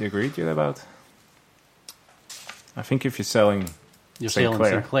tend to agree with you about. I think if you're selling You're Sinclair.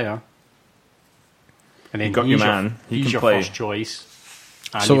 selling Sinclair. And then You've got your he's man, he he's can your play. first choice.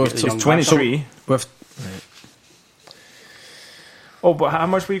 And So you've if got the it's young 23. With Oh, but how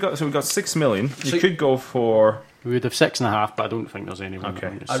much we got? So we got 6 million. You could go for. We would have 6.5, but I don't think there's anyone. Okay.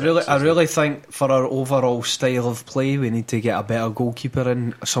 who's I six, really think for our overall style of play, we need to get a better goalkeeper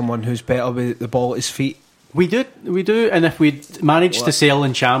in, someone who's better with the ball at his feet. We do, and if we'd managed to sell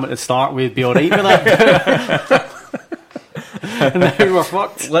Encham at the start, we'd be alright with that. And now we're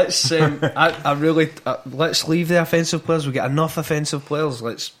fucked. Let's let's leave the offensive players. We get enough offensive players.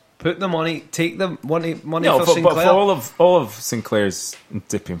 Let's put the money, take the money No, for but Sinclair. for all of Sinclair's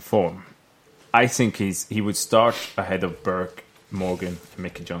dip in form, I think he would start ahead of Burke, Morgan, and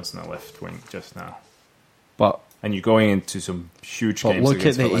Mickey Johnson at left wing just now. but And you're going into some huge but games. look at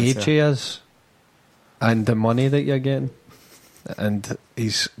against the Valencia. age he is, and the money that you're getting, and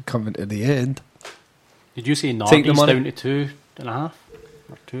he's coming to the end. Did you say Take the Nardi's money. down to 2.5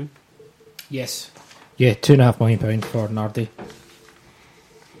 or 2? Yes. Yeah, £2.5 million for Nardi.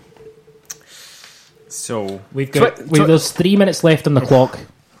 So There's 3 minutes left on the clock.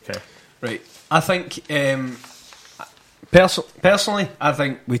 okay, Right. I think, personally, I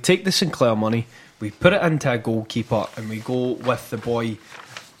think we take the Sinclair money, we put it into a goalkeeper, and we go with the boy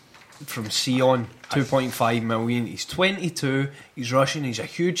from Sion, 2.5 million. He's 22, he's Russian, he's a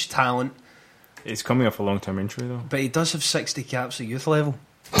huge talent, it's coming off a long-term injury though. but he does have 60 caps at youth level.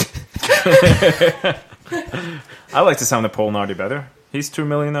 I like the sound of Paul Nardi better. He's 2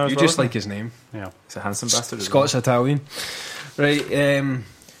 million now. You as well, just isn't like his name. Yeah. he? He's a handsome bastard. as Scott's Italian. Right,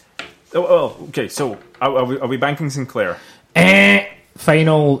 okay. So are we banking Sinclair?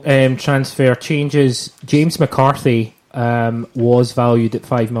 Final transfer changes. James McCarthy was valued at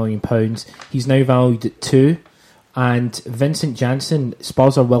 £5 million. He's now valued at 2. And Vincent Janssen,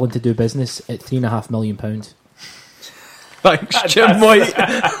 Spurs are willing to do business at £3.5 million. thanks, Jim White.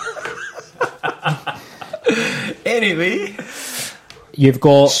 Anyway, You've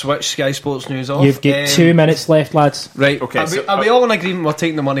got switch Sky Sports News off. you've got 2 minutes left, lads. Right, Okay, are we all in agreement we're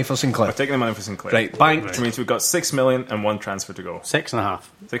taking the money for We're Sinclair? taking the money for Sinclair. Right, banked. Which means we've got 6 million and 1 transfer to go. 6.5.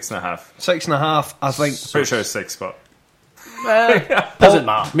 6.5. 6.5, I think. Pretty sure it's 6, but Doesn't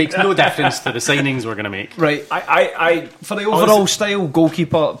matter. Makes no difference to the signings we're going to make. Right, I for the overall style,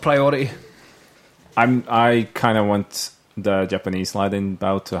 goalkeeper priority. I kind of want the Japanese lad in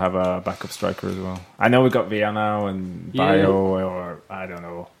Bao to have a backup striker as well. I know we got Villa now and Bio, or I don't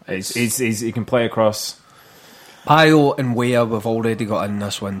know. He can play across. Pio and Weah we've already got in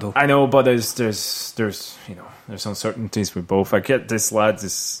this window. I know, but there's there's uncertainties with both. I get this lad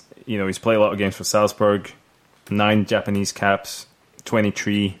is he's played a lot of games for Salzburg, 9 Japanese caps,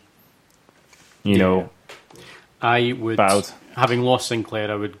 23. I would, Bowed. having lost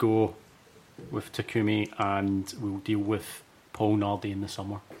Sinclair, I would go with Takumi and we'll deal with Paul Nardi in the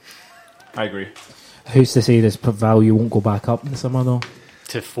summer. I agree. Who's to say this value won't go back up in the summer, though?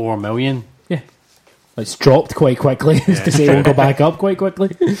 To 4 million. Yeah. It's dropped quite quickly. To say it won't go back up quite quickly.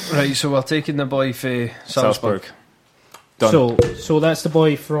 Right, so we're taking the boy for Salzburg. Done. So that's the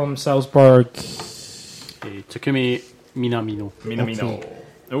boy from Salzburg. Takumi Minamino. Minamino.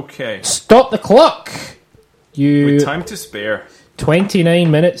 Okay. Stop the clock. With time to spare.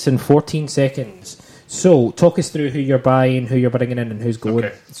 29 minutes and 14 seconds. So, talk us through who you're buying, who you're bringing in, and who's going.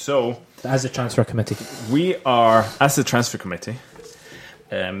 Okay, so as a transfer committee, we are, as a transfer committee,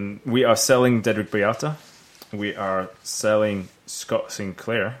 we are selling Dedrick Boyata, we are selling Scott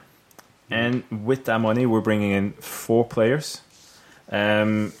Sinclair, and with that money, we're bringing in 4 players.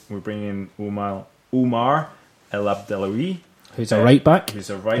 We're bringing in Umar El Abdelawi, who's a right back. Who's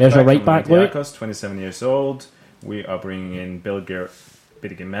a right There's back. A right back, 27 years old. We are bringing in Birger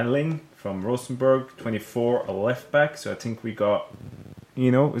Meling from Rosenborg, 24, a left back. So I think we got,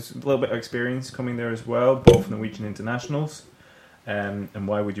 it's a little bit of experience coming there as well. Both Norwegian internationals. And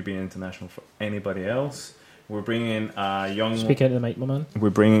why would you be an international for anybody else? We're bringing in a young... Speak into the mic, my man.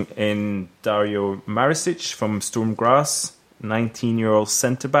 We're bringing in Dario Maricic from Sturm Graz, 19-year-old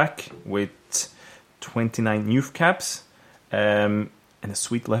centre-back with 29 youth caps and a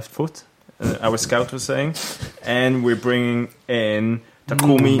sweet left foot, our scout was saying. And we're bringing in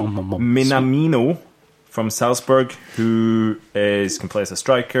Takumi Minamino from Salzburg, who can play as a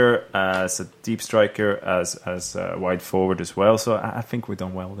striker, as a deep striker, as a wide forward as well. So I think we've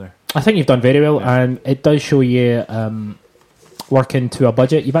done well there. I think you've done very well, and it does show you working to a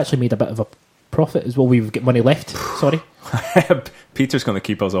budget. You've actually made a bit of a profit as well. We've got money left. Sorry, Peter's going to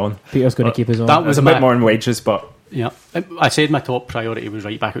keep us on. Peter's going to keep us on. That was a bit more in wages, but yeah, I said my top priority was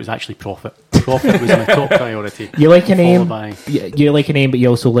right back. It was actually profit. Profit was my top priority. You like a name, you like a name, but you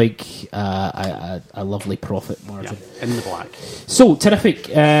also like a lovely profit margin. Yeah, in the black. So terrific.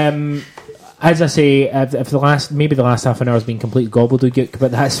 As I say, if the last half an hour has been complete gobbledygook, but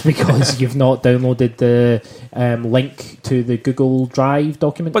that's because you've not downloaded the link to the Google Drive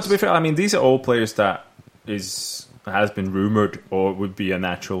document. But to be fair, I mean, these are all players that has been rumoured or would be a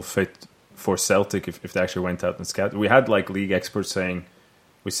natural fit for Celtic if they actually went out and scouted. We had league experts saying,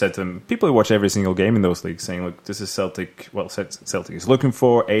 we said to them, people who watch every single game in those leagues, saying, look, this is Celtic, Celtic is looking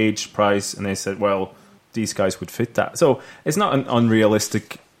for, age, price, and they said, well, these guys would fit that. So it's not an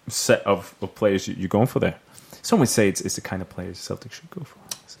unrealistic set of players you're going for there. Some would say it's the kind of players Celtic should go for.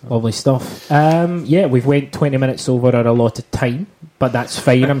 So. Lovely stuff. We've went 20 minutes over our allotted time, but that's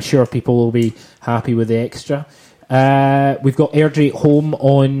fine. I'm sure people will be happy with the extra. We've got Airdrie home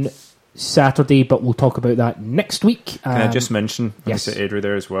on Saturday, but we'll talk about that next week. Can I just mention, yes, I said Airdrie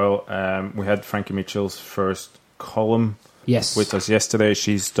there as well. We had Frankie Mitchell's first column with us yesterday.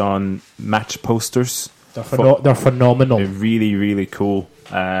 She's done match posters. They're phenomenal. They're really, really cool.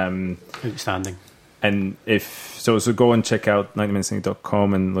 Outstanding. And so go and check out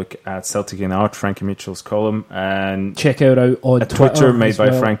 90minutesleague.com and look at Celtic in Art, Frankie Mitchell's column, and check her out on Twitter made by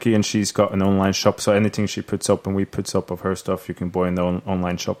Frankie, and she's got an online shop. So anything she puts up and we puts up of her stuff, you can buy in the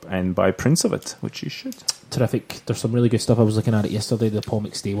online shop and buy prints of it, which you should. Terrific. There's some really good stuff. I was looking at it yesterday. The Paul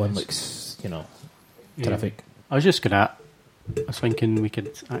McStay one looks, terrific. I was thinking we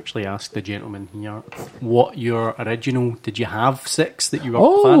could actually ask the gentleman here what your original... Did you have 6 that you were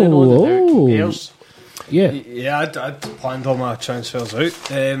planning on and how it compares? Yeah, I'd planned all my transfers out.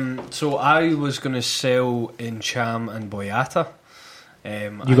 So I was going to sell Encham and Boyata.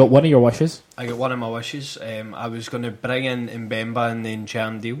 You got one of your wishes? I got one of my wishes. I was going to bring in Mbemba in the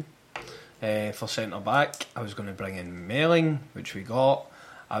Encham deal for centre-back. I was going to bring in Melling, which we got.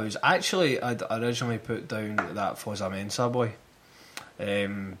 I'd originally put down that Fosa Mensah boy.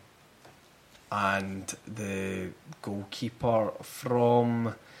 And the goalkeeper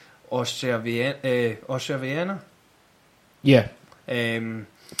from Austria Vienna. Yeah. And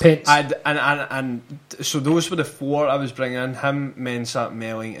so those were the 4 I was bringing in: him, Mensah,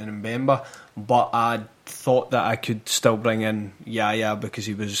 Melling, and Mbemba. But I thought that I could still bring in Yaya because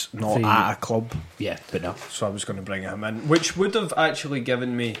he was not at a club. Yeah, but no. So I was going to bring him in, which would have actually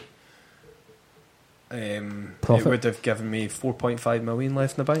given me. Profit. It would have given me 4.5 million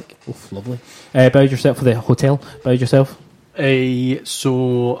left in the bank. Oof, lovely. Bowed yourself for the hotel. Bowed yourself.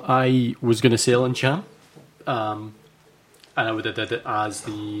 So I was going to sell Encham, and I would have did it as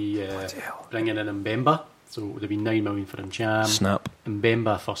the bringing in Mbemba. So it would have been 9 million for Encham. Snap.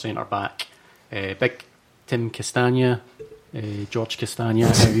 Mbemba for centre back. Big Tim Castagna, George Castagna,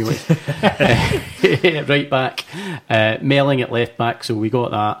 right back. Melling at left back. So we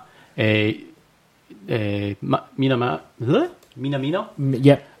got that. Minamino.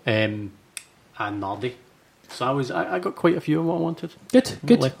 Yep. And Nardi. So I got quite a few of what I wanted.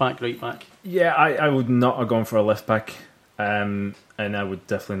 Good. Left back, right back. Yeah, I would not have gone for a left back. and I would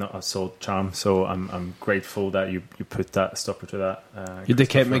definitely not have sold Charm. So I'm grateful that you put that stopper to that. You'd have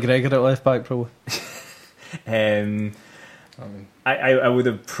kept Christopher. McGregor at left back, probably. I would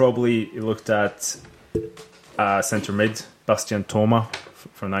have probably looked at centre mid Bastian Thoma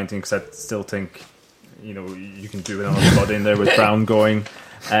from 19, because I still think you can do another body in there with Brown going.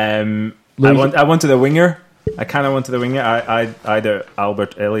 I wanted a winger. I kind of wanted a winger. I either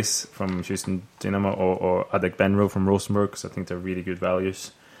Albert Ellis from Houston Dynamo or Adek Benro from Rosenborg, because I think they're really good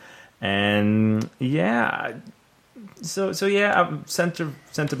values. And centre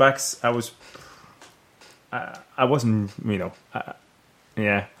backs. I wasn't,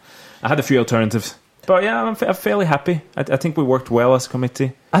 I had a few alternatives. But yeah, I'm fairly happy. I think we worked well as a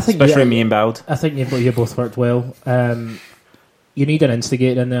committee, especially me and Boud. I think you both worked well. You need an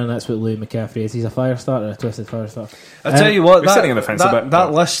instigator in there, and that's what Louis McCaffrey is. He's a fire starter, a twisted fire starter. I tell you what, we're sitting on the fence a bit,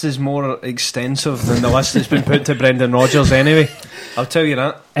 that list is more extensive than the list that's been put to Brendan Rodgers anyway. I'll tell you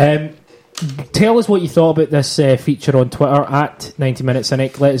that. Tell us what you thought about this feature on Twitter at 90 Minute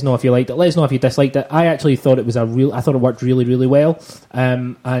Cynic. Let us know if you liked it. Let us know if you disliked it. I actually thought it was I thought it worked really, really well.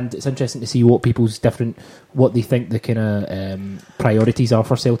 And it's interesting to see what people's what they think the kind of priorities are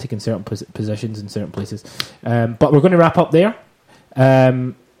for Celtic in certain positions in certain places. But we're going to wrap up there.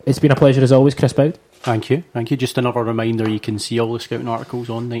 It's been a pleasure as always, Chris Boud. Thank you. Just another reminder, you can see all the scouting articles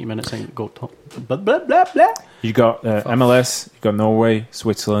on 90 Minutes Cynic. Blah, blah, blah, blah. You got MLS, you got Norway,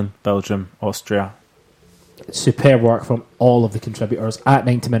 Switzerland, Belgium, Austria. Superb work from all of the contributors at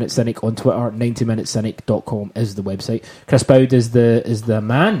 90 Minute Cynic on Twitter. 90minutecynic.com is the website. Chris Boud is the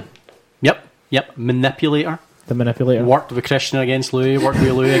man. Yep. Manipulator. The manipulator. Worked with Christian against Louis. Worked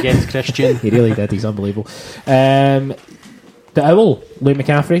with Louis against Christian. He really did. He's unbelievable. The Owl, Louis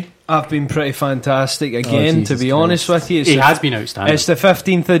McCaffrey. I've been pretty fantastic again, to be honest with you. He has been outstanding. It's the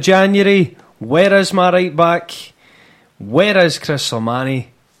 15th of January. Where is my right back? Where is Chris Sermani?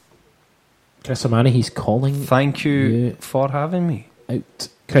 Chris Sermani, he's calling. Thank you for having me. Out.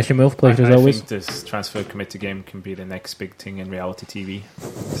 Christian Wolf, pleasure as I always. think this transfer committee game can be the next big thing in reality TV.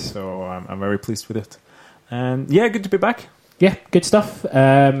 So I'm very pleased with it. And yeah, good to be back. Yeah, good stuff.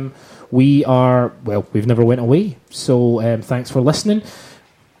 We've never went away. So thanks for listening.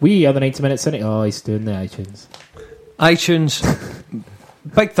 We are the 90 Minute Cynic. Oh, he's doing the iTunes.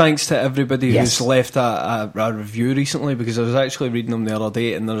 Big thanks to everybody who's left a review recently, because I was actually reading them the other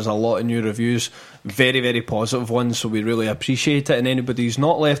day and there's a lot of new reviews, very, very positive ones, so we really appreciate it. And anybody who's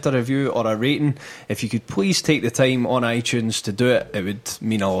not left a review or a rating, if you could please take the time on iTunes to do it, it would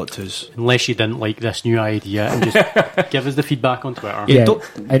mean a lot to us. Unless you didn't like this new idea, and just give us the feedback on Twitter. Yeah,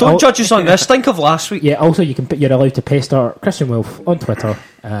 don't judge us on this. Think of last week. Yeah, also you're allowed to pester Christian Wolf on Twitter.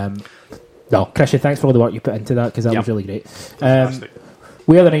 No, Christian, thanks for all the work you put into that, because that was really great.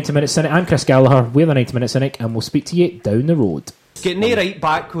 We are the 90 Minute Cynic. I'm Chris Gallagher. We're the 90 Minute Cynic, and we'll speak to you down the road. Get no right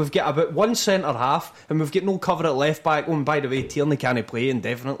back. We've got about one centre half, and we've got no cover at left back. Oh, and by the way, Tierney can't play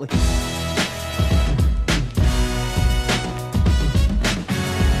indefinitely.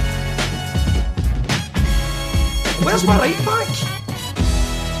 Where's my right back?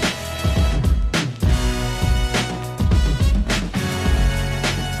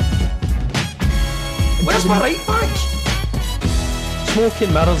 Where's my right back? Smoke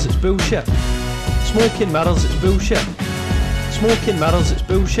and mirrors, it's bullshit. Smoke and mirrors, it's bullshit. Smoke and mirrors, it's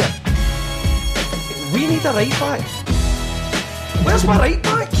bullshit. We need a right back. Where's my right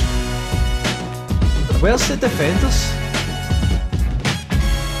back? Where's the defenders?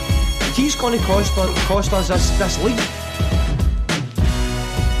 He's going to cost us this league.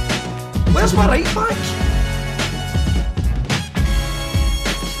 Where's my right back?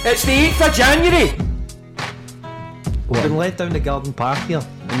 It's the 8th of January. We've been led down the garden path here,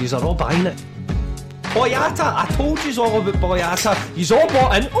 and yous are all behind it. Boyata, I told yous all about Boyata. Yous all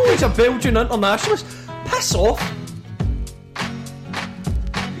bought in. Oh, he's a Belgian internationalist. Piss off.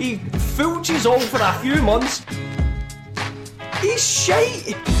 He fooled yous all for a few months. He's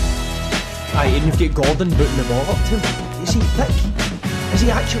shite. Aye, and you've got Gordon booting the ball up to him. Is he thick? Is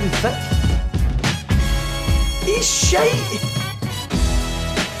he actually thick? He's shite.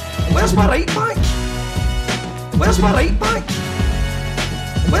 Where's my right back? Where's my right back?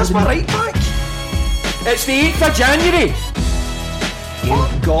 Where's my right back? It's the 8th of January.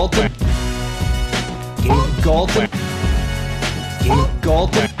 Gordon. Gordon.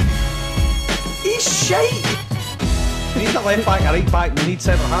 Gordon. He's shite. We need a left back, a right back, we need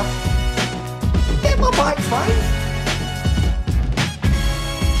centre half. Get my back five.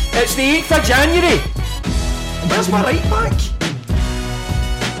 It's the 8th of January. Where's my right back?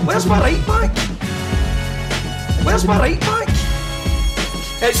 Where's my right back? Where's my right back?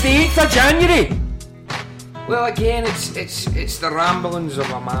 It's the 8th of January. Well, again, it's the ramblings of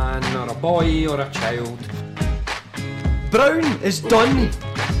a man or a boy or a child. Brown is done.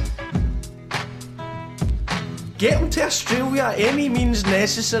 Get him to Australia any means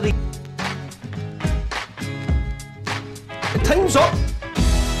necessary. The time's up.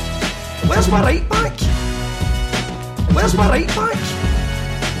 Where's my right back? Where's my right back?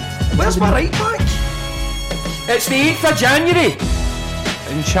 Where's my right back? It's the 8th of January.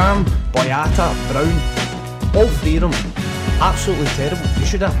 Ntcham, Boyata, Brown, all three of them, absolutely terrible. You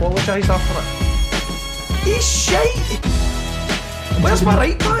should have apologised after it. He's shite. Where's my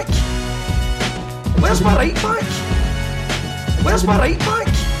right back? Where's my right back? Where's my right back?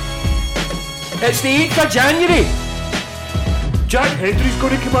 It's the 8th of January. Jack Hendry's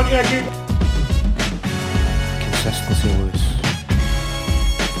going to come on here again. Consistency, Lewis.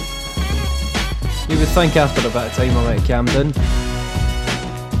 You would think after a bit of time I went to Camden,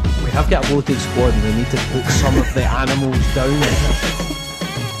 we have got a bloated squad and we need to put some of the animals down.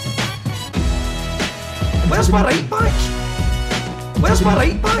 Where's my right back? Where's my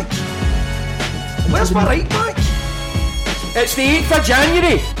right back? Where's my right back? It's the 8th of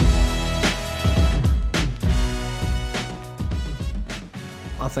January.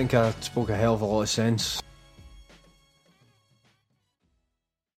 I think I spoke a hell of a lot of sense.